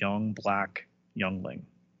with a young black youngling.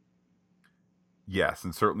 Yes,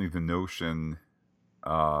 and certainly the notion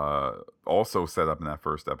also set up in that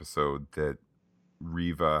first episode that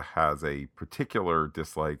Reva has a particular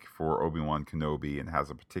dislike for Obi-Wan Kenobi and has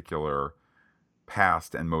a particular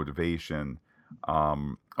past and motivation.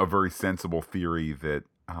 A very sensible theory that,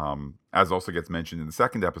 as also gets mentioned in the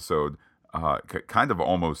second episode, kind of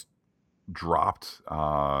almost dropped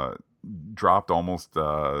almost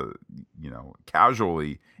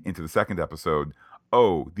casually into the second episode.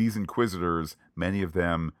 Oh, these Inquisitors, many of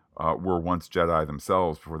them were once Jedi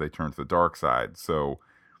themselves before they turned to the dark side. So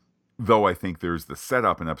though I think there's the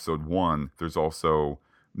setup in episode 1, there's also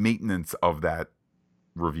maintenance of that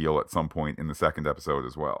reveal at some point in the second episode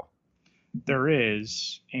as well. There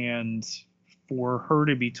is, and for her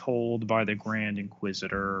to be told by the Grand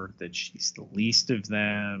Inquisitor that she's the least of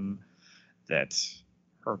them, that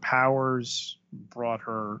her powers brought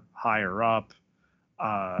her higher up,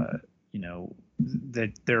 that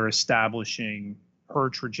they're establishing her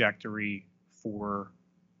trajectory for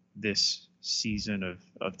this season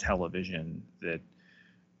of television, that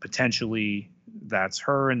potentially that's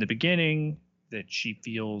her in the beginning, that she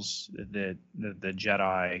feels that the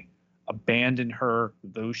Jedi abandoned her,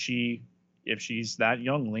 though she, if she's that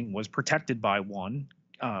youngling, was protected by one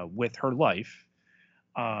with her life,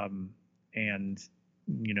 and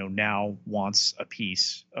now wants a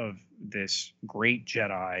piece of this great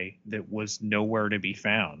Jedi that was nowhere to be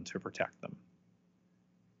found to protect them.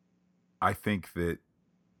 I think that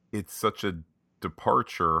it's such a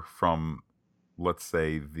departure from, let's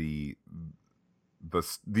say, the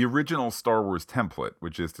original Star Wars template,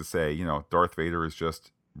 which is to say, Darth Vader is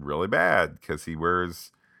just really bad because he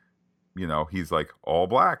wears he's like all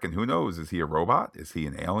black, and who knows? Is he a robot? Is he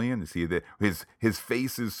an alien? Is he his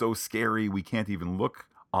face is so scary we can't even look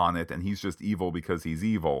on it, and he's just evil because he's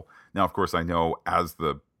evil. Now, of course, I know as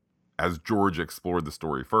George explored the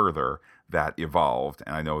story further, that evolved,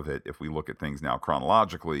 and I know that if we look at things now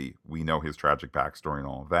chronologically, we know his tragic backstory and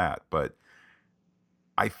all of that. But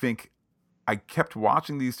I think I kept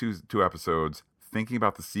watching these two episodes, thinking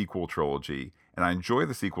about the sequel trilogy, and I enjoy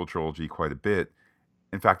the sequel trilogy quite a bit.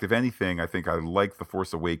 In fact, if anything, I think I like The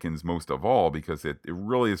Force Awakens most of all because it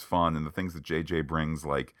really is fun, and the things that JJ brings,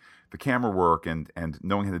 like the camera work and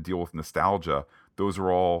knowing how to deal with nostalgia, those are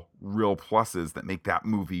all real pluses that make that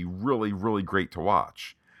movie really, really great to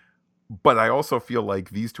watch. But I also feel like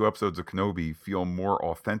these two episodes of Kenobi feel more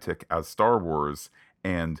authentic as Star Wars,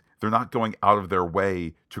 and they're not going out of their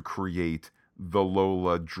way to create the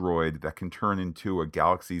Lola droid that can turn into a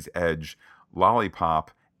Galaxy's Edge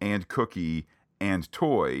lollipop and cookie and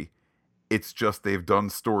toy. It's just they've done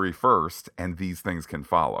story first, and these things can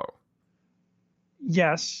follow.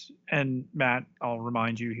 Yes, and Matt, I'll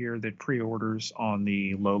remind you here that pre-orders on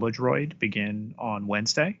the Lola droid begin on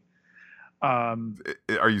Wednesday. Are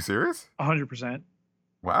you serious? 100%.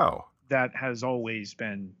 Wow. That has always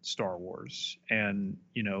been Star Wars, and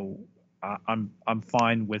I'm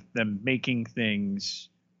fine with them making things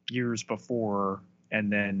years before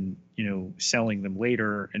and then selling them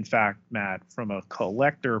later. In fact, Matt, from a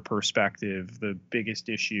collector perspective, the biggest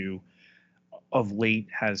issue of late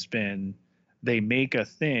has been they make a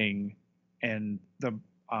thing, and the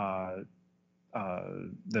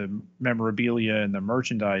memorabilia and the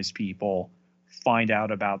merchandise people find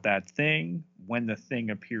out about that thing when the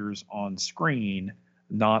thing appears on screen,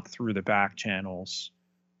 not through the back channels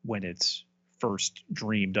when it's first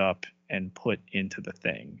dreamed up and put into the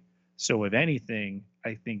thing. So if anything,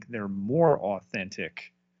 I think they're more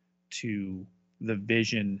authentic to the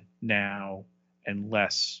vision now and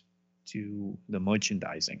less to the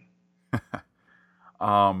merchandising.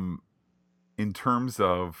 In terms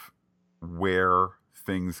of where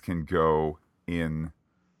things can go in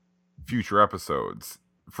future episodes,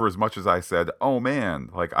 for as much as I said, oh man,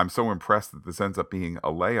 like I'm so impressed that this ends up being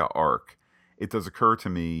a Leia arc, it does occur to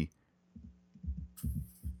me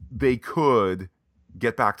they could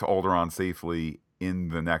get back to Alderaan safely in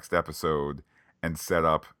the next episode and set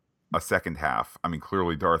up a second half. I mean,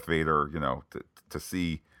 clearly Darth Vader, to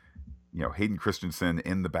see, Hayden Christensen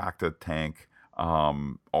in the bacta tank,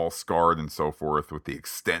 all scarred and so forth, with the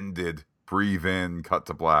extended breathe in, cut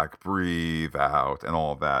to black, breathe out, and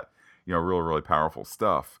all of that, really, really powerful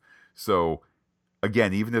stuff. So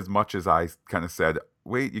again, even as much as I kind of said,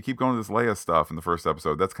 wait, you keep going to this Leia stuff in the first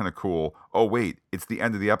episode, that's kind of cool. Oh wait, it's the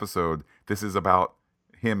end of the episode, this is about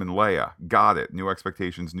him and Leia. Got it. New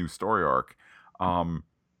expectations, new story arc.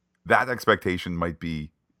 That expectation might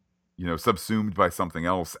be, subsumed by something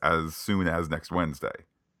else as soon as next Wednesday.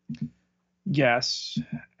 Yes,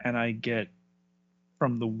 and I get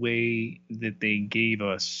from the way that they gave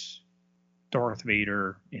us Darth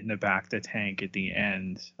Vader in the bacta tank at the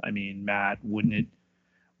end. I mean, Matt, wouldn't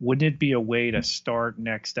it be a way to start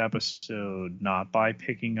next episode not by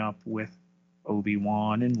picking up with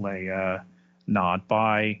Obi-Wan and Leia, not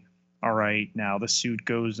by, all right, now the suit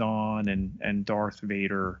goes on and Darth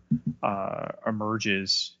Vader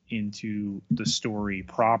emerges into the story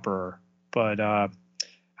proper, but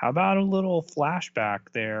how about a little flashback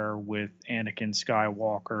there with Anakin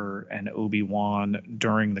Skywalker and Obi-Wan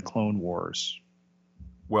during the Clone Wars?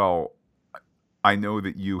 Well, I know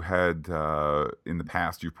that you had, in the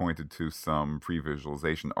past, you pointed to some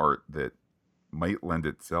pre-visualization art that might lend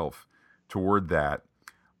itself toward that.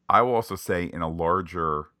 I will also say, in a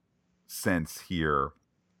larger sense here,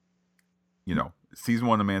 season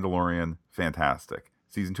 1 of Mandalorian, fantastic.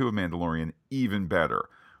 Season 2 of Mandalorian, even better.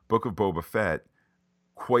 Book of Boba Fett,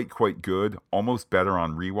 quite good, almost better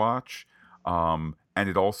on rewatch. And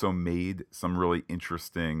it also made some really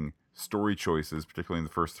interesting story choices, particularly in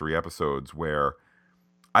the first 3 episodes, where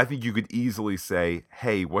I think you could easily say,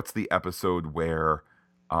 hey, what's the episode where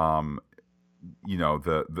the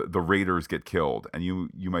Raiders get killed? And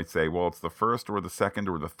you might say, well, it's the first or the second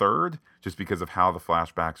or the third, just because of how the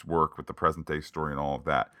flashbacks work with the present day story and all of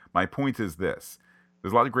that. My point is this: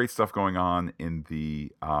 there's a lot of great stuff going on in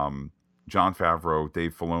the Jon Favreau,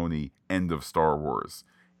 Dave Filoni end of Star Wars.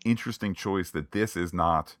 Interesting choice that this is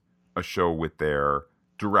not a show with their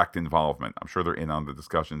direct involvement. I'm sure they're in on the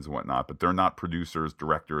discussions and whatnot, but they're not producers,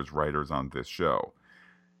 directors, writers on this show.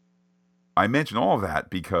 I mention all of that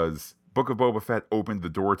because Book of Boba Fett opened the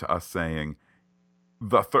door to us saying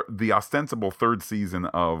the ostensible third season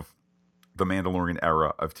of the Mandalorian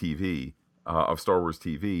era of TV, of Star Wars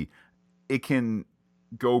TV, it can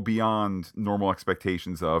go beyond normal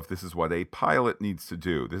expectations of this is what a pilot needs to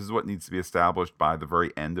do. This is what needs to be established by the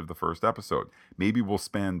very end of the first episode. Maybe we'll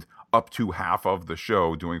spend up to half of the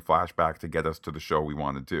show doing flashback to get us to the show we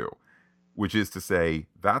want to do, which is to say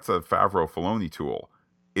that's a Favreau Filoni tool.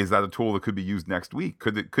 Is that a tool that could be used next week?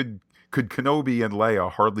 Could Kenobi and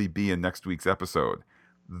Leia hardly be in next week's episode?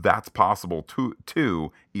 That's possible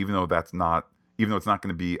too, even though it's not going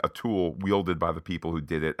to be a tool wielded by the people who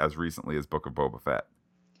did it as recently as Book of Boba Fett.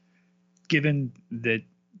 Given that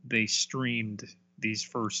they streamed these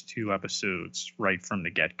first two episodes right from the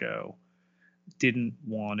get-go, didn't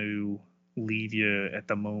want to leave you at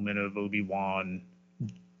the moment of Obi-Wan,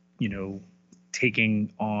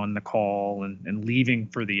 taking on the call and leaving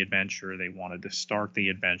for the adventure. They wanted to start the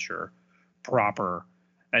adventure proper.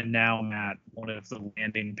 And now, Matt, one of the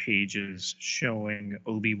landing pages showing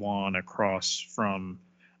Obi-Wan across from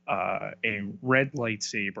a red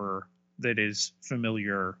lightsaber that is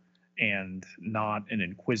familiar and not an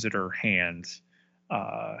Inquisitor hand,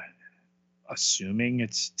 assuming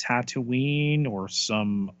it's Tatooine or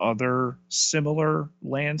some other similar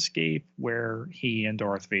landscape where he and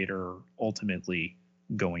Darth Vader are ultimately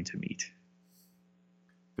going to meet.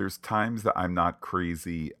 There's times that I'm not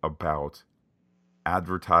crazy about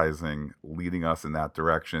advertising leading us in that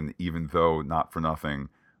direction, even though, not for nothing,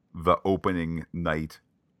 the opening night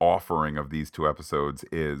offering of these two episodes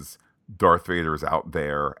is Darth Vader is out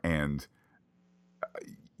there and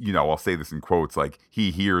I'll say this in quotes, like,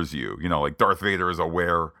 he hears you, like Darth Vader is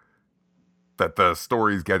aware that the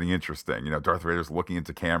story's getting interesting. Darth Vader's looking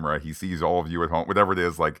into camera, he sees all of you at home, whatever it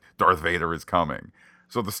is, like Darth Vader is coming.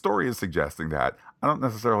 So the story is suggesting that. I don't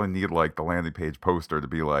necessarily need like the landing page poster to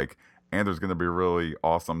be like, and there's going to be a really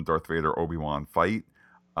awesome Darth Vader Obi-Wan fight.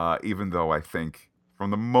 Even though I think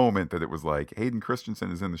from the moment that it was like Hayden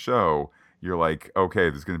Christensen is in the show, you're like, okay,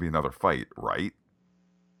 there's going to be another fight, right?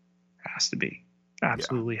 Has to be.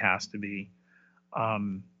 Absolutely has to be.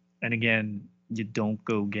 And again, you don't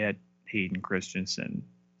go get Hayden Christensen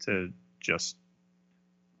to just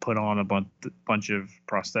put on a bunch of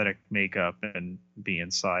prosthetic makeup and be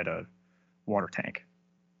inside a water tank.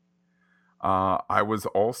 I was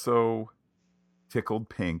also tickled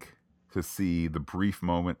pink to see the brief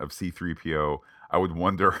moment of C-3PO. I would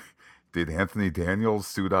wonder, did Anthony Daniels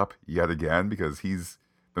suit up yet again? Because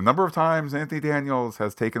the number of times Anthony Daniels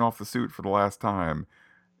has taken off the suit for the last time,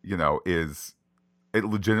 it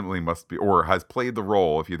legitimately must be, or has played the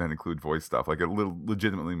role, if you then include voice stuff, like it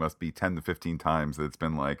legitimately must be 10 to 15 times that it's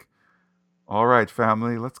been like, all right,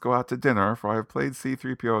 family, let's go out to dinner, for I have played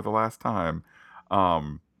C-3PO the last time.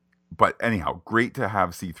 But anyhow, great to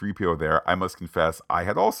have C-3PO there. I must confess, I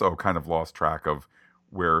had also kind of lost track of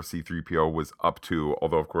where C-3PO was up to,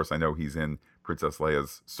 although, of course, I know he's in Princess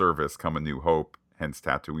Leia's service come A New Hope, hence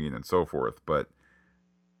Tatooine and so forth. But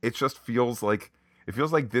it just feels like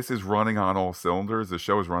this is running on all cylinders. The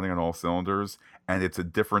show is running on all cylinders, and it's a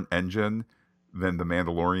different engine than the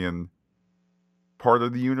Mandalorian part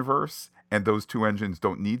of the universe. And those two engines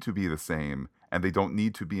don't need to be the same, and they don't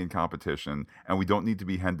need to be in competition, and we don't need to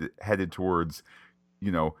be headed towards,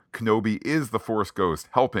 Kenobi is the Force Ghost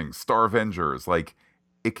helping Star Avengers. Like,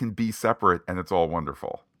 it can be separate, and it's all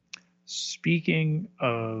wonderful. Speaking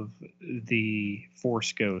of the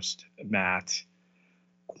Force Ghost, Matt,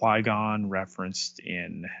 Qui-Gon referenced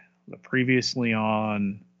in the previously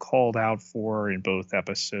on, called out for in both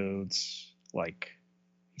episodes, like,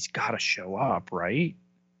 he's got to show up, right?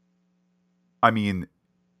 I mean,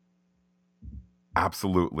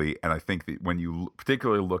 absolutely. And I think that when you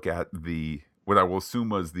particularly look at what I will assume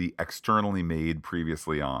was the externally made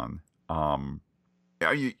previously on, I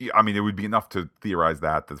mean, it would be enough to theorize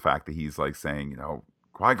that the fact that he's like saying,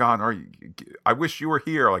 Qui-Gon, I wish you were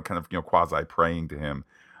here, like kind of, quasi praying to him.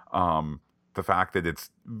 The fact that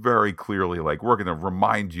it's very clearly like, we're going to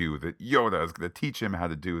remind you that Yoda is going to teach him how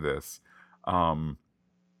to do this.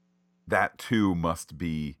 That too must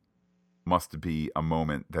be a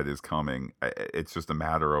moment that is coming. It's just a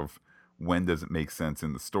matter of when does it make sense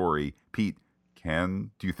in the story. Pete, do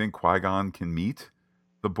you think Qui-Gon can meet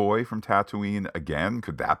the boy from Tatooine again?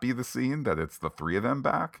 Could that be the scene, that it's the three of them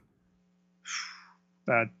back?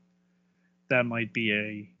 That might be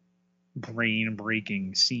a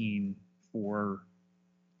brain-breaking scene for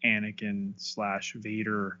Anakin /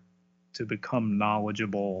 Vader to become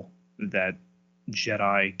knowledgeable that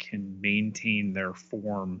Jedi can maintain their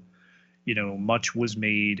form. Much was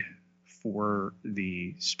made for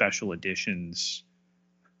the special edition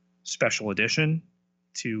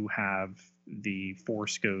to have the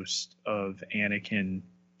Force Ghost of Anakin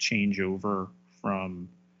change over from,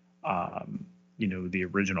 the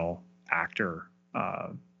original actor,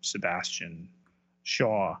 Sebastian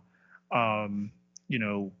Shaw. Um, you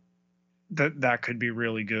know, that could be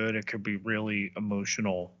really good. It could be really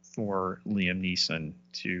emotional for Liam Neeson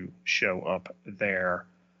to show up there.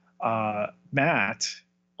 Matt,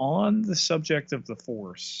 on the subject of the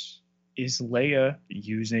Force, is Leia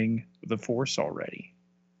using the Force already?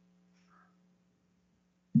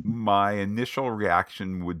 My initial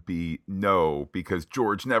reaction would be no, because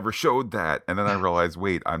George never showed that. And then I realized,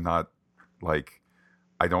 wait, I'm not like,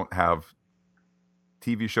 I don't have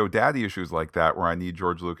TV show daddy issues like that where I need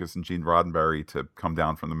George Lucas and Gene Roddenberry to come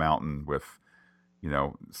down from the mountain with,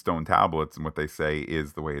 stone tablets and what they say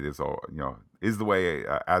is the way it is, is the way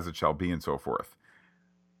as it shall be and so forth.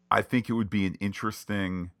 I think it would be an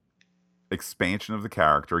interesting expansion of the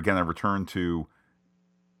character. Again, I return to,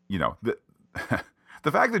 the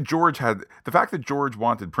the fact that George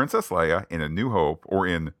wanted Princess Leia in A New Hope or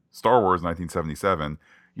in Star Wars 1977,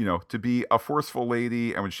 to be a forceful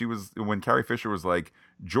lady. And when Carrie Fisher was like,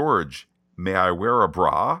 George, may I wear a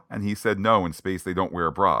bra? And he said, no, in space they don't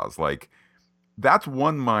wear bras. Like, that's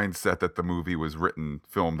one mindset that the movie was written,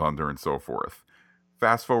 filmed under, and so forth.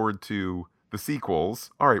 Fast forward to the sequels.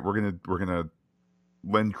 All right, we're gonna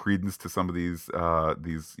lend credence to some of these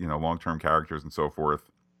long term characters and so forth,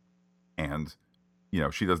 and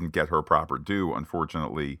she doesn't get her proper due,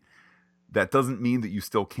 unfortunately. That doesn't mean that you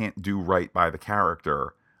still can't do right by the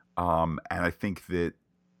character. And I think that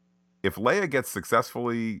if Leia gets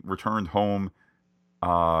successfully returned home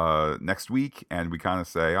next week, and we kind of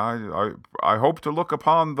say, I hope to look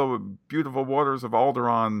upon the beautiful waters of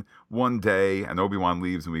Alderaan one day, and Obi-Wan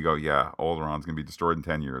leaves, and we go, yeah, Alderaan's going to be destroyed in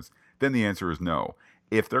 10 years, then the answer is no.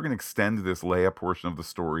 If they're going to extend this Leia portion of the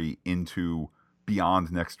story into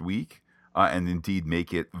beyond next week, and indeed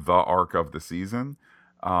make it the arc of the season,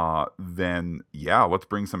 then yeah, let's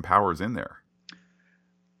bring some powers in there.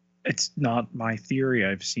 It's not my theory.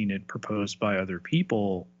 I've seen it proposed by other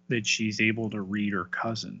people that she's able to read her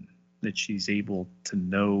cousin, that she's able to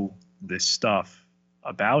know this stuff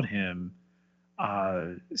about him.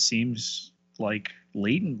 Seems like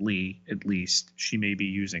latently, at least, she may be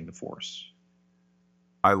using the Force.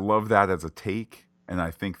 I love that as a take, and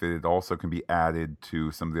I think that it also can be added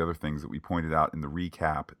to some of the other things that we pointed out in the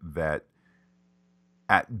recap, that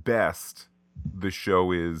at best, the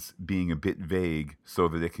show is being a bit vague so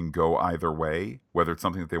that it can go either way, whether it's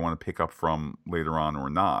something that they want to pick up from later on or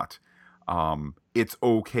not. It's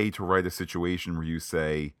okay to write a situation where you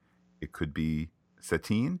say, it could be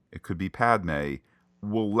Satine, it could be Padme.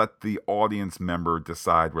 We'll let the audience member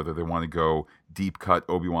decide whether they want to go deep cut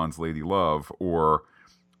Obi-Wan's Lady Love or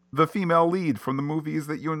the female lead from the movies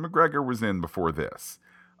that Ewan McGregor was in before this.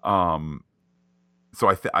 So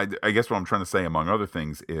I guess what I'm trying to say, among other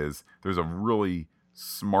things, is there's a really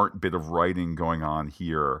smart bit of writing going on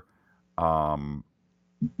here,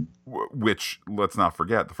 which, let's not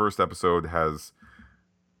forget, the first episode has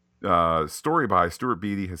story by Stuart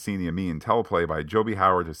Beattie, Hosseini Amin, teleplay by Joby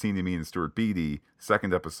Howard, Hosseini Amin, and Stuart Beattie.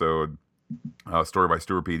 Second episode, story by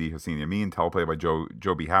Stuart Beattie, Hosseini Amin, teleplay by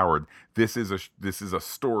Joby Howard. This is a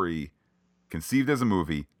story conceived as a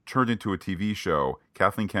movie, turned into a TV show.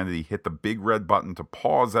 Kathleen Kennedy hit the big red button to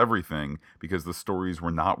pause everything because the stories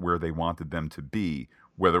were not where they wanted them to be,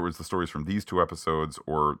 whether it was the stories from these two episodes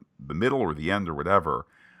or the middle or the end or whatever.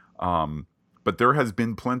 But there has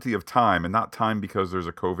been plenty of time, and not time because there's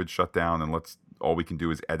a COVID shutdown and all we can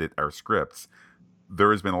do is edit our scripts.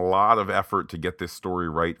 There has been a lot of effort to get this story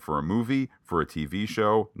right for a movie, for a TV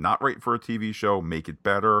show, not right for a TV show, make it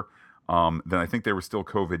better. Then I think they were still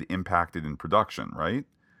COVID impacted in production, right?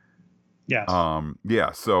 Yes.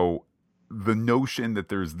 Yeah. So the notion that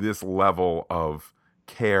there's this level of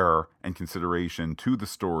care and consideration to the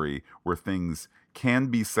story where things can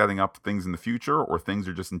be setting up things in the future, or things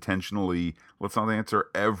are just intentionally, let's not answer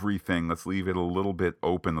everything. Let's leave it a little bit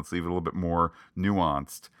open. Let's leave it a little bit more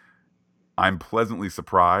nuanced. I'm pleasantly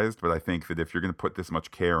surprised, but I think that if you're going to put this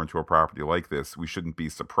much care into a property like this, we shouldn't be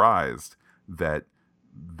surprised that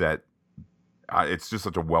it's just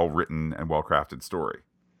such a well-written and well-crafted story.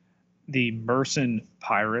 The Mercen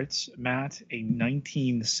Pirates, Matt, a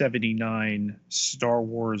 1979 Star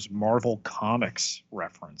Wars Marvel Comics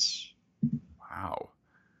reference. Wow.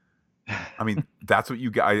 I mean, that's what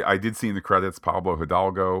you got. I did see in the credits Pablo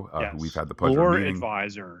Hidalgo, yes. Who we've had the pleasure Lore of meeting.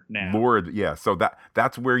 Advisor now. Lord, yeah. So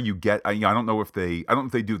that's where you get. I don't know if they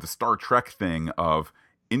do the Star Trek thing of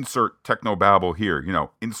insert technobabble here,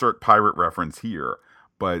 insert pirate reference here,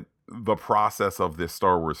 but the process of this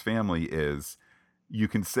Star Wars family is, you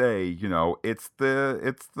can say, it's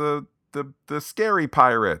the scary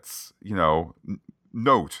pirates,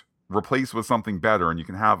 note, replace with something better, and you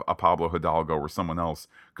can have a Pablo Hidalgo or someone else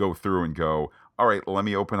go through and go, all right, let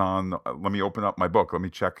me open up my book, let me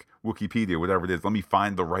check Wikipedia, whatever it is, let me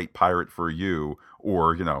find the right pirate for you,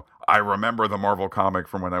 or I remember the Marvel comic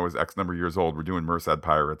from when I was X number of years old, we're doing Merced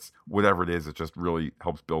pirates, whatever it is, it just really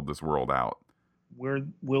helps build this world out. Where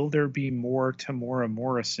will there be more Tamora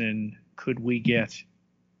Morrison? Could we get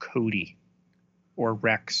Cody or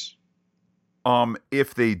Rex?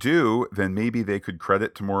 If they do, then maybe they could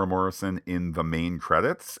credit Tamora Morrison in the main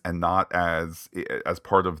credits and not as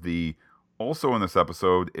part of the. Also in this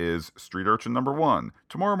episode is Street Urchin number 1,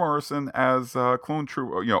 Tamora Morrison as clone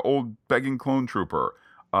trooper, old begging clone trooper,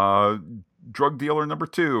 drug dealer number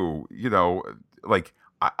 2. Like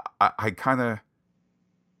I can't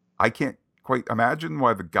quite imagine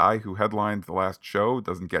why the guy who headlined the last show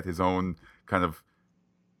doesn't get his own kind of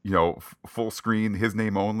full screen, his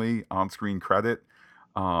name only on screen credit.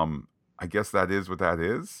 I guess that is what that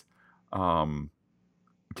is.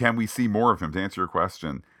 Can we see more of him? To answer your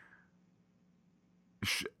question,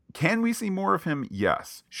 can we see more of him?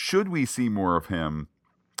 Yes. Should we see more of him?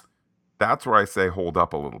 That's where I say hold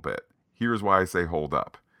up a little bit. Here's why I say hold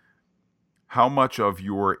up. How much of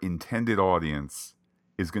your intended audience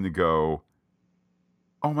is going to go,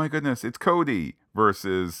 oh my goodness, it's Cody,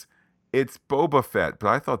 versus it's Boba Fett, but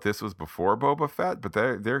I thought this was before Boba Fett, but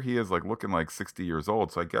there he is, like looking like 60 years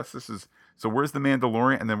old. So I guess this is, so where's the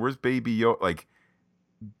Mandalorian, and then where's Baby Yoda? Like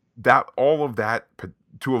that, all of that,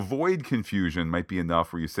 to avoid confusion might be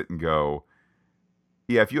enough where you sit and go,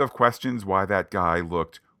 yeah, if you have questions why that guy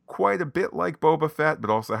looked quite a bit like Boba Fett, but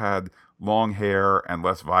also had long hair and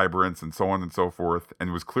less vibrance and so on and so forth,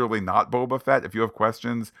 and was clearly not Boba Fett, if you have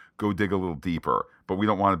questions, go dig a little deeper. But we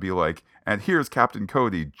don't want to be like, and here's Captain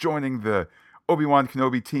Cody joining the Obi-Wan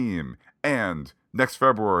Kenobi team, and next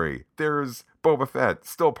February, there's Boba Fett,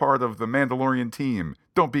 still part of the Mandalorian team.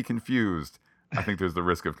 Don't be confused. I think there's the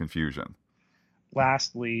risk of confusion.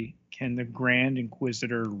 Lastly, can the Grand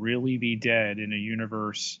Inquisitor really be dead in a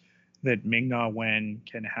universe that Ming-Na Wen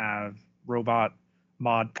can have robot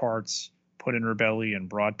mod parts put in her belly and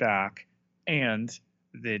brought back, and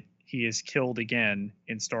that he is killed again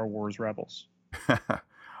in Star Wars Rebels?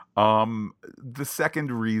 The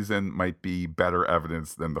second reason might be better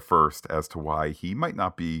evidence than the first as to why he might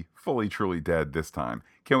not be fully, truly dead this time.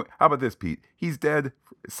 How about this, Pete? He's dead,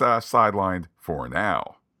 sidelined for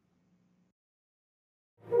now.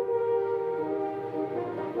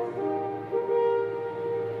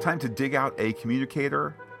 Time to dig out a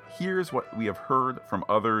communicator. Here's what we have heard from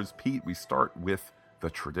others. Pete, we start with the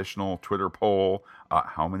traditional Twitter poll.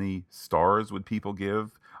 How many stars would people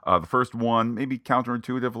give? The first one, maybe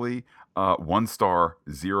counterintuitively, 1 star,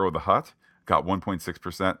 0 the Hutt. Got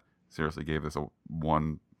 1.6%. Seriously gave this a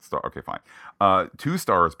 1 star. Okay, fine. 2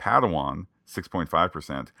 stars, Padawan,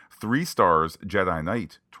 6.5%. 3 stars, Jedi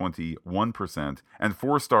Knight, 21%. And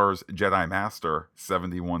 4 stars, Jedi Master,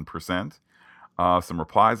 71%. Some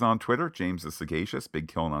replies on Twitter. James is sagacious, big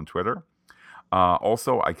killing on Twitter.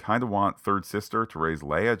 Also, I kind of want Third Sister to raise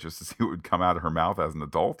Leia just to see what would come out of her mouth as an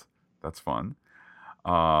adult. That's fun.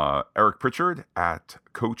 Eric Pritchard at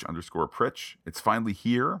Coach_Pritch. It's finally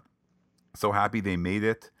here. So happy they made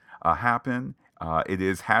it happen. It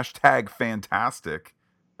is #fantastic.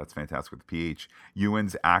 That's fantastic with the PH.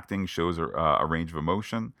 Ewan's acting shows a range of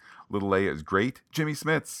emotion. Little Leia is great. Jimmy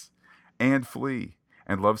Smits and Flea.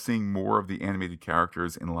 And love seeing more of the animated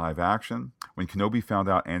characters in live action. When Kenobi found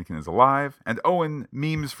out Anakin is alive. And Owen,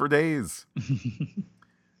 memes for days.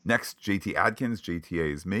 Next, JT Adkins,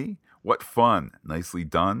 JTA is me. What fun. Nicely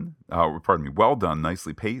done. Well done.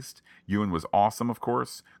 Nicely paced. Ewan was awesome, of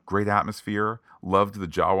course. Great atmosphere. Loved the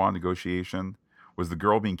Jawa negotiation. Was the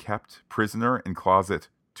girl being kept prisoner in closet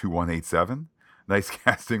 2187? Nice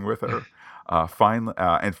casting with her.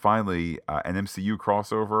 Finally, an MCU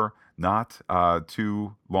crossover. Not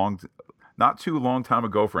too long time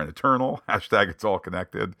ago for an Eternal. #It's all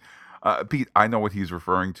connected. Pete, I know what he's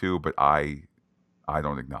referring to, but I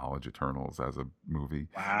don't acknowledge Eternals as a movie.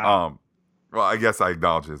 Wow. Well, I guess I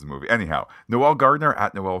acknowledge it as a movie. Anyhow, Noel Gardner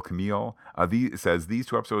at Noel Camille says these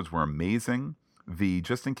 2 episodes were amazing.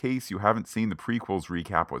 Just in case you haven't seen the prequels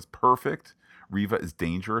recap, was perfect. Reva is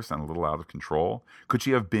dangerous and a little out of control. Could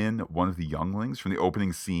she have been one of the younglings from the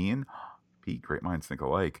opening scene? Pete, great minds think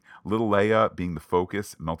alike. Little Leia being the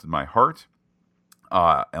focus melted my heart.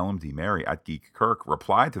 LMD Mary at Geek Kirk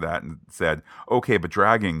replied to that and said, okay, but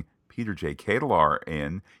dragging Peter J. Katalar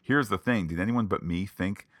in, here's the thing. Did anyone but me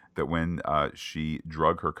think that when she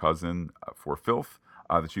drug her cousin for filth,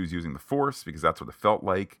 that she was using the Force? Because that's what it felt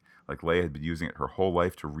like Leia had been using it her whole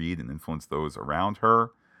life to read and influence those around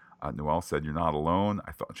her. Noelle said, you're not alone.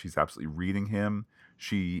 I thought she's absolutely reading him.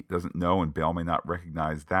 she doesn't know, and Bail may not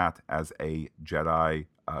recognize that as a Jedi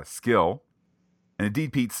skill. And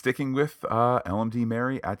indeed, Pete, sticking with LMD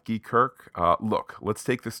Mary at Geek Kirk, look, let's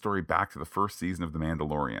take this story back to the first season of The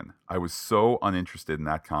Mandalorian. I was so uninterested in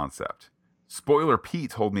that concept. Spoiler,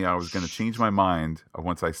 Pete told me I was going to change my mind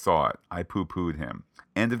once I saw it. I poo-pooed him.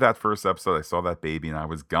 End of that first episode, I saw that baby and I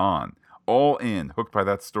was gone. All in, hooked by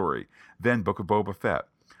that story. Then Book of Boba Fett.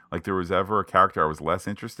 Like there was ever a character I was less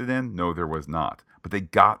interested in? No, there was not. But they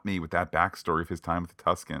got me with that backstory of his time with the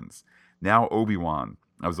Tuskens. Now Obi-Wan.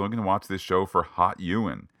 I was only going to watch this show for Hot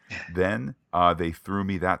Ewan. Then they threw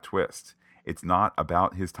me that twist. It's not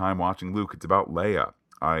about his time watching Luke. It's about Leia.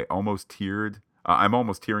 I almost teared. I'm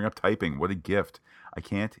almost tearing up typing. What a gift. I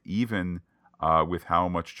can't even with how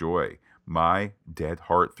much joy. My dead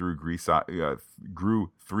heart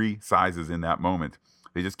grew 3 sizes in that moment.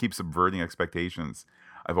 They just keep subverting expectations.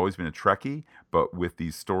 I've always been a Trekkie, but with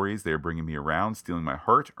these stories, they're bringing me around, stealing my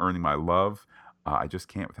heart, earning my love. I just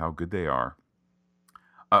can't with how good they are.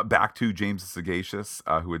 Back to James the Sagacious,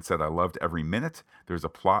 who had said, I loved every minute. There's a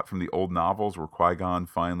plot from the old novels where Qui-Gon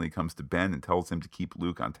finally comes to Ben and tells him to keep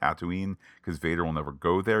Luke on Tatooine because Vader will never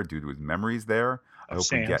go there due to his memories there. I hope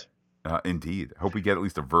we get, indeed, I hope we get at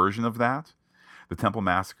least a version of that. The Temple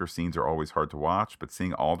Massacre scenes are always hard to watch, but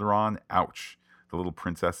seeing Alderaan, ouch. The little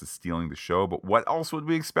princess is stealing the show, but what else would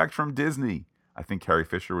we expect from Disney? I think Carrie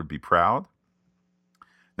Fisher would be proud.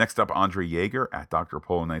 Next up, Andre Yeager at Dr.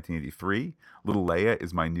 Apollo 1983. Little Leia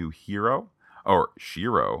is my new hero. Or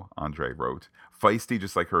Shiro, Andre wrote. Feisty,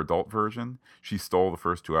 just like her adult version. She stole the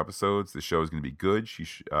first 2 episodes. The show is going to be good. She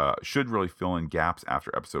should really fill in gaps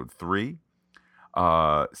after episode 3.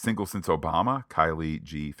 Single since Obama, Kylie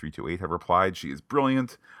G328 have replied. She is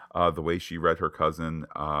brilliant. The way she read her cousin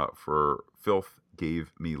for filth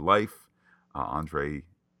gave me life. Andre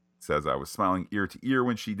says, I was smiling ear to ear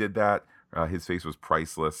when she did that. His face was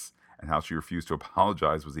priceless, and how she refused to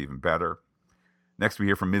apologize was even better. Next, we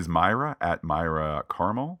hear from Ms. Myra at Myra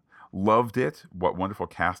Carmel. Loved it. What wonderful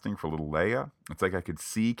casting for little Leia. It's like I could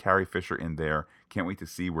see Carrie Fisher in there. Can't wait to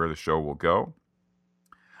see where the show will go.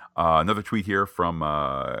 Another tweet here from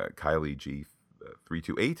Kylie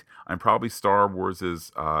G328. I'm probably Star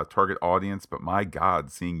Wars' target audience, but my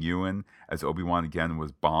God, seeing Ewan as Obi-Wan again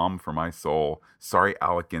was balm for my soul. Sorry,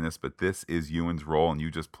 Alec Guinness, but this is Ewan's role, and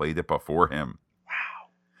you just played it before him.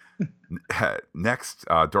 Wow. Next,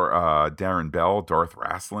 Darren Bell, Darth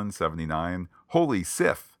Rasslin, 79. Holy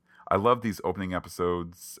Sith. I love these opening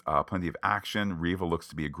episodes. Plenty of action. Reva looks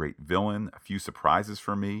to be a great villain. A few surprises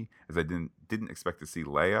for me, as I didn't expect to see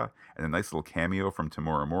Leia, and a nice little cameo from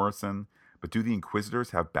Tamora Morrison. But do the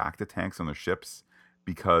Inquisitors have bacta tanks on their ships?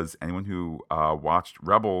 Because anyone who watched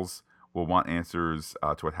Rebels will want answers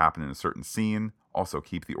to what happened in a certain scene. Also,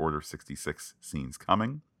 keep the Order 66 scenes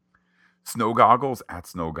coming. Snow Goggles at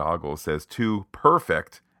Snow Goggles says 2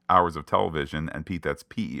 perfect hours of television. And Pete, that's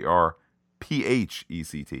PERPHECT.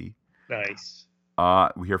 Nice.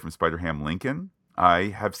 We hear from Spider-Ham Lincoln. I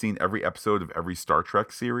have seen every episode of every Star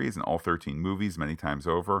Trek series and all 13 movies many times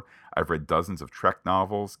over. I've read dozens of Trek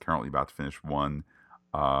novels, currently about to finish one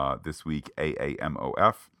this week,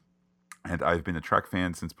 AAMOF. And I've been a Trek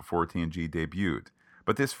fan since before TNG debuted.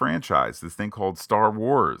 But this franchise, this thing called Star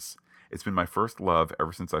Wars, it's been my first love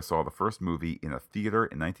ever since I saw the first movie in a theater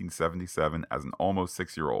in 1977 as an almost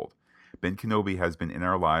 6-year-old. Ben Kenobi has been in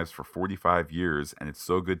our lives for 45 years, and it's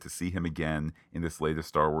so good to see him again in this latest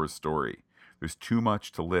Star Wars story. There's too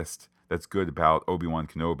much to list that's good about Obi-Wan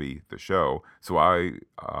Kenobi, the show, so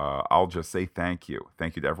I'll just say thank you.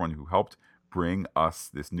 Thank you to everyone who helped bring us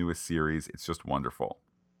this newest series. It's just wonderful.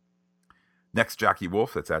 Next, Jackie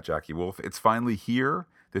Wolf. That's at Jackie Wolf. It's finally here.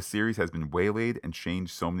 This series has been waylaid and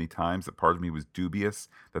changed so many times that part of me was dubious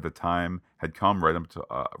that the time had come right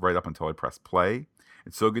up until I pressed play.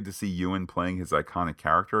 It's so good to see Ewan playing his iconic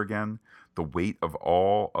character again. The weight of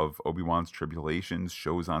all of Obi-Wan's tribulations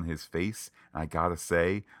shows on his face. And I gotta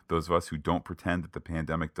say, those of us who don't pretend that the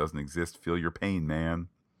pandemic doesn't exist feel your pain, man.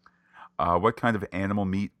 What kind of animal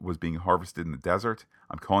meat was being harvested in the desert?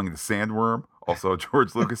 I'm calling it a sandworm. Also,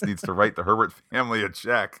 George Lucas needs to write the Herbert family a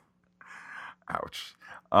check. Ouch.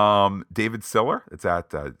 David Siller, it's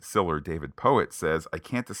at Siller David Poet, says, I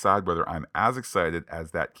can't decide whether I'm as excited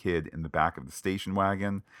as that kid in the back of the station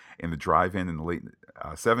wagon in the drive-in in the late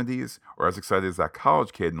 70s, or as excited as that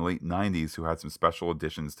college kid in the late 90s who had some special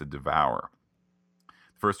editions to devour.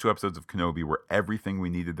 The first 2 episodes of Kenobi were everything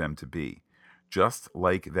we needed them to be. Just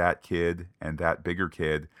like that kid and that bigger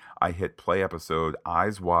kid, I hit play episode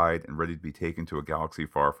eyes wide and ready to be taken to a galaxy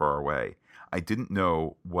far, far away. I didn't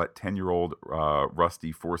know what 10-year-old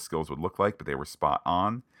Rusty Force skills would look like, but they were spot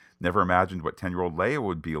on. Never imagined what 10-year-old Leia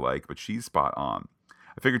would be like, but she's spot on.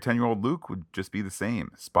 I figured 10-year-old Luke would just be the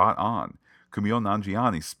same. Spot on. Kumail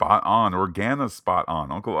Nanjiani, spot on. Organa, spot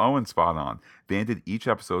on. Uncle Owen, spot on. They ended each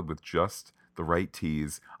episode with just the right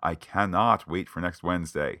tease. I cannot wait for next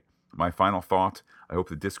Wednesday. My final thought, I hope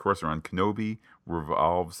the discourse around Kenobi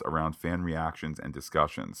revolves around fan reactions and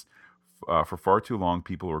discussions. For far too long,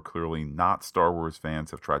 people who are clearly not Star Wars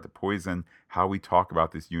fans have tried to poison how we talk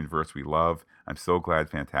about this universe we love. I'm so glad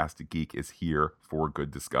Fantastic Geek is here for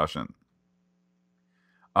good discussion.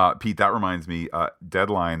 Pete, that reminds me,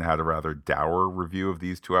 Deadline had a rather dour review of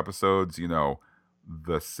these two episodes. You know,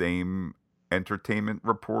 the same entertainment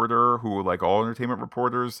reporter who, like all entertainment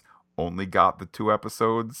reporters, only got the 2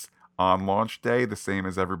 episodes on launch day, the same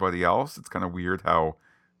as everybody else. It's kind of weird how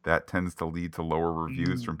that tends to lead to lower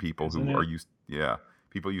reviews from people who are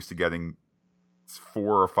people used to getting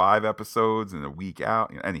 4 or 5 episodes in a week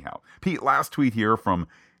out. Anyhow, Pete, last tweet here from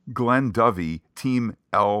Glenn Dovey, Team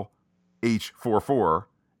LH44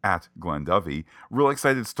 at Glenn Dovey. Real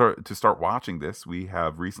excited to start watching this. We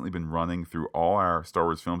have recently been running through all our Star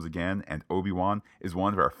Wars films again, and Obi-Wan is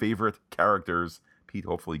one of our favorite characters. Pete,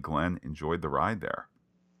 hopefully Glenn enjoyed the ride there.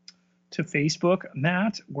 To Facebook,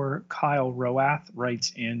 Matt, where Kyle Roath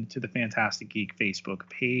writes in to the Fantastic Geek Facebook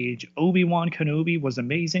page, Obi-Wan Kenobi was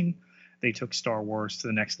amazing. They took Star Wars to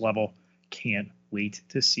the next level. Can't wait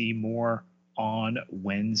to see more on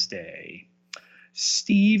Wednesday.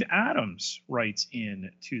 Steve Adams writes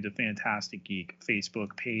in to the Fantastic Geek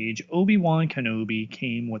Facebook page, Obi-Wan Kenobi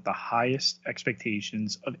came with the highest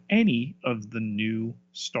expectations of any of the new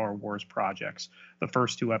Star Wars projects. The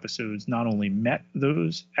first 2 episodes not only met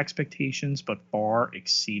those expectations, but far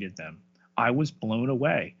exceeded them. I was blown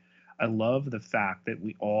away. I love the fact that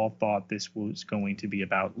we all thought this was going to be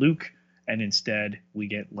about Luke, and instead we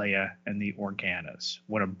get Leia and the Organas.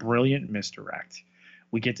 What a brilliant misdirect.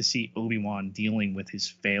 We get to see Obi-Wan dealing with his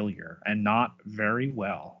failure, and not very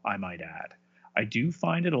well, I might add. I do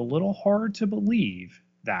find it a little hard to believe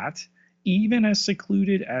that, even as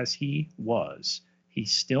secluded as he was, he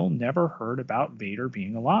still never heard about Vader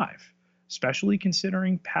being alive, especially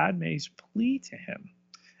considering Padme's plea to him.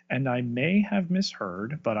 And I may have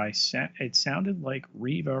misheard, but it sounded like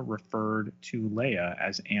Reva referred to Leia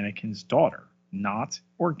as Anakin's daughter, not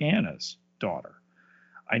Organa's daughter.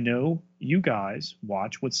 I know you guys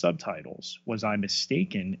watch with subtitles. Was I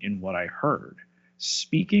mistaken in what I heard?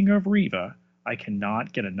 Speaking of Reva, I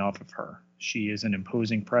cannot get enough of her. She is an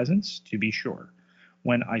imposing presence, to be sure.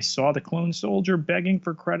 When I saw the clone soldier begging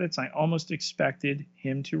for credits, I almost expected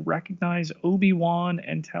him to recognize Obi-Wan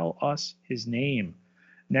and tell us his name.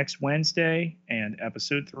 Next Wednesday and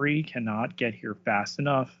episode 3 cannot get here fast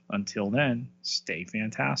enough. Until then, stay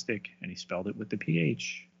fantastic. And he spelled it with the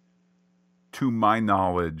PH. To my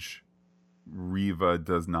knowledge, Reva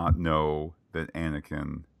does not know that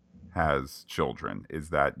Anakin has children. Is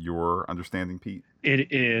that your understanding, Pete?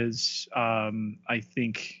 It is. I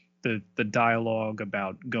think the dialogue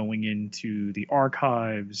about going into the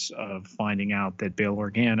archives of finding out that Bail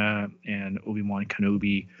Organa and Obi-Wan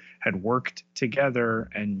Kenobi had worked together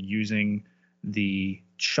and using the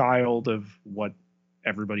child of what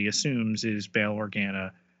everybody assumes is Bail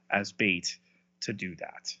Organa as bait to do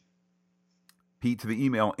that. Pete, to the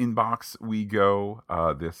email inbox we go.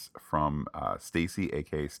 This from Stacy,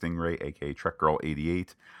 aka Stingray, aka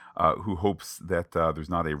TrekGirl88, who hopes that there's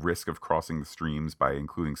not a risk of crossing the streams by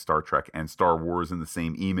including Star Trek and Star Wars in the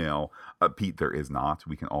same email. Pete, there is not.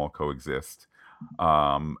 We can all coexist.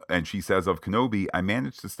 And she says of Kenobi, I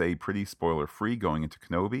managed to stay pretty spoiler free going into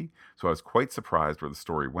Kenobi, so I was quite surprised where the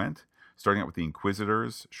story went. Starting out with the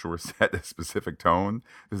Inquisitors, sure set a specific tone.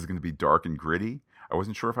 This is going to be dark and gritty. I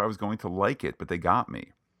wasn't sure if I was going to like it, but they got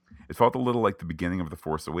me. It felt a little like the beginning of The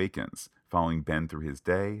Force Awakens, following Ben through his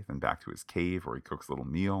day, then back to his cave where he cooks a little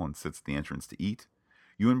meal and sits at the entrance to eat.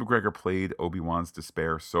 Ewan McGregor played Obi-Wan's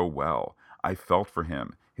despair so well. I felt for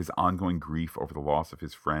him, his ongoing grief over the loss of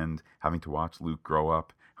his friend, having to watch Luke grow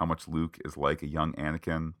up, how much Luke is like a young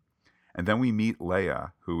Anakin. And then we meet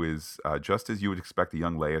Leia, who is just as you would expect a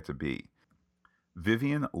young Leia to be.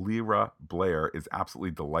 Vivian Lyra Blair is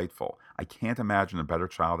absolutely delightful. I can't imagine a better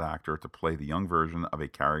child actor to play the young version of a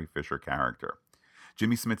Carrie Fisher character.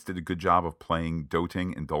 Jimmy Smits did a good job of playing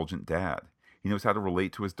doting, indulgent dad. He knows how to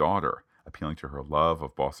relate to his daughter, appealing to her love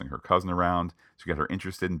of bossing her cousin around to get her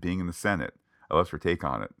interested in being in the Senate. I love her take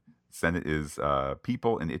on it. The Senate is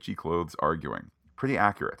people in itchy clothes arguing. Pretty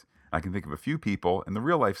accurate. I can think of a few people in the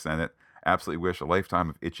real-life Senate absolutely wish a lifetime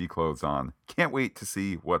of itchy clothes on. Can't wait to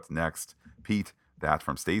see what's next. Pete, that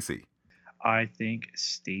from Stacy. I think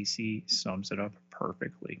Stacy sums it up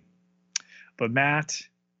perfectly. But Matt,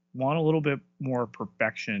 want a little bit more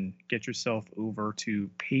perfection, get yourself over to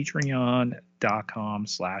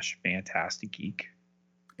patreon.com/fantasticgeek.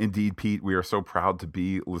 Indeed, Pete, we are so proud to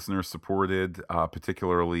be listener supported,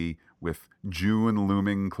 particularly with June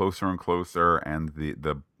looming closer and closer, and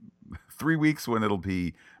the 3 weeks when it'll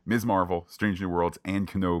be Ms. Marvel, Strange New Worlds, and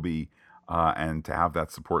Kenobi, and to have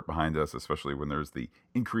that support behind us, especially when there's the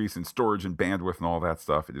increase in storage and bandwidth and all that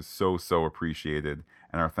stuff, it is so, so appreciated.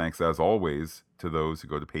 And our thanks, as always, to those who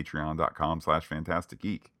go to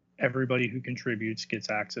patreon.com/fantasticgeek. Everybody who contributes gets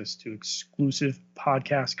access to exclusive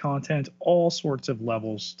podcast content, all sorts of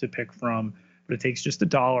levels to pick from, but it takes just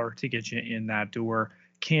 $1 to get you in that door.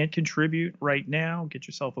 Can't contribute right now? Get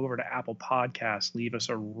yourself over to Apple Podcasts. Leave us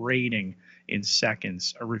a rating in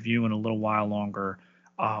seconds, a review in a little while longer,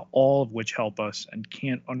 all of which help us, and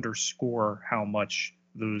can't underscore how much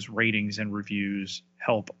those ratings and reviews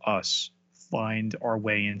help us find our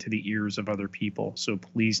way into the ears of other people. So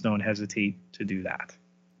please don't hesitate to do that.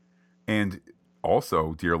 And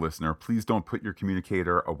also, dear listener, please don't put your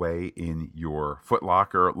communicator away in your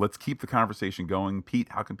footlocker. Let's keep the conversation going. Pete,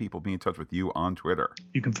 how can people be in touch with you on Twitter?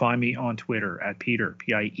 You can find me on Twitter at Peter,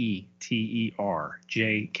 Pieter,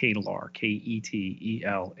 J. Ketelaar,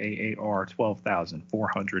 Ketelaar,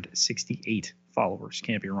 12,468 followers.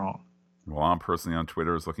 Can't be wrong. Well, I'm personally on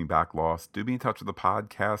Twitter as Looking Back Lost. Do be in touch with the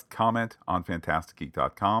podcast. Comment on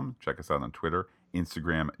fantasticgeek.com. Check us out on Twitter,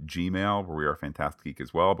 Instagram, Gmail, where we are Fantastic Geek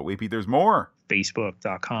as well. But wait, Pete, there's more.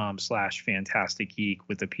 Facebook.com/fantasticgeek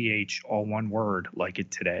with the PH, all one word, like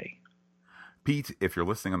it today. Pete, if you're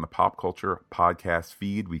listening on the Pop Culture podcast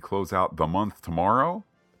feed, we close out the month tomorrow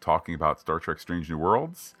talking about Star Trek Strange New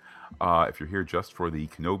Worlds. If you're here just for the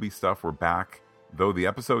Kenobi stuff, we're back. Though the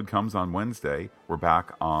episode comes on Wednesday, we're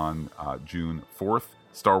back on June 4th,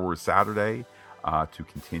 Star Wars Saturday, to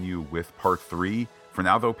continue with part 3. For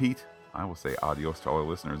now, though, Pete, I will say adios to all our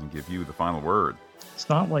listeners and give you the final word. It's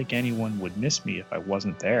not like anyone would miss me if I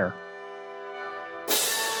wasn't there.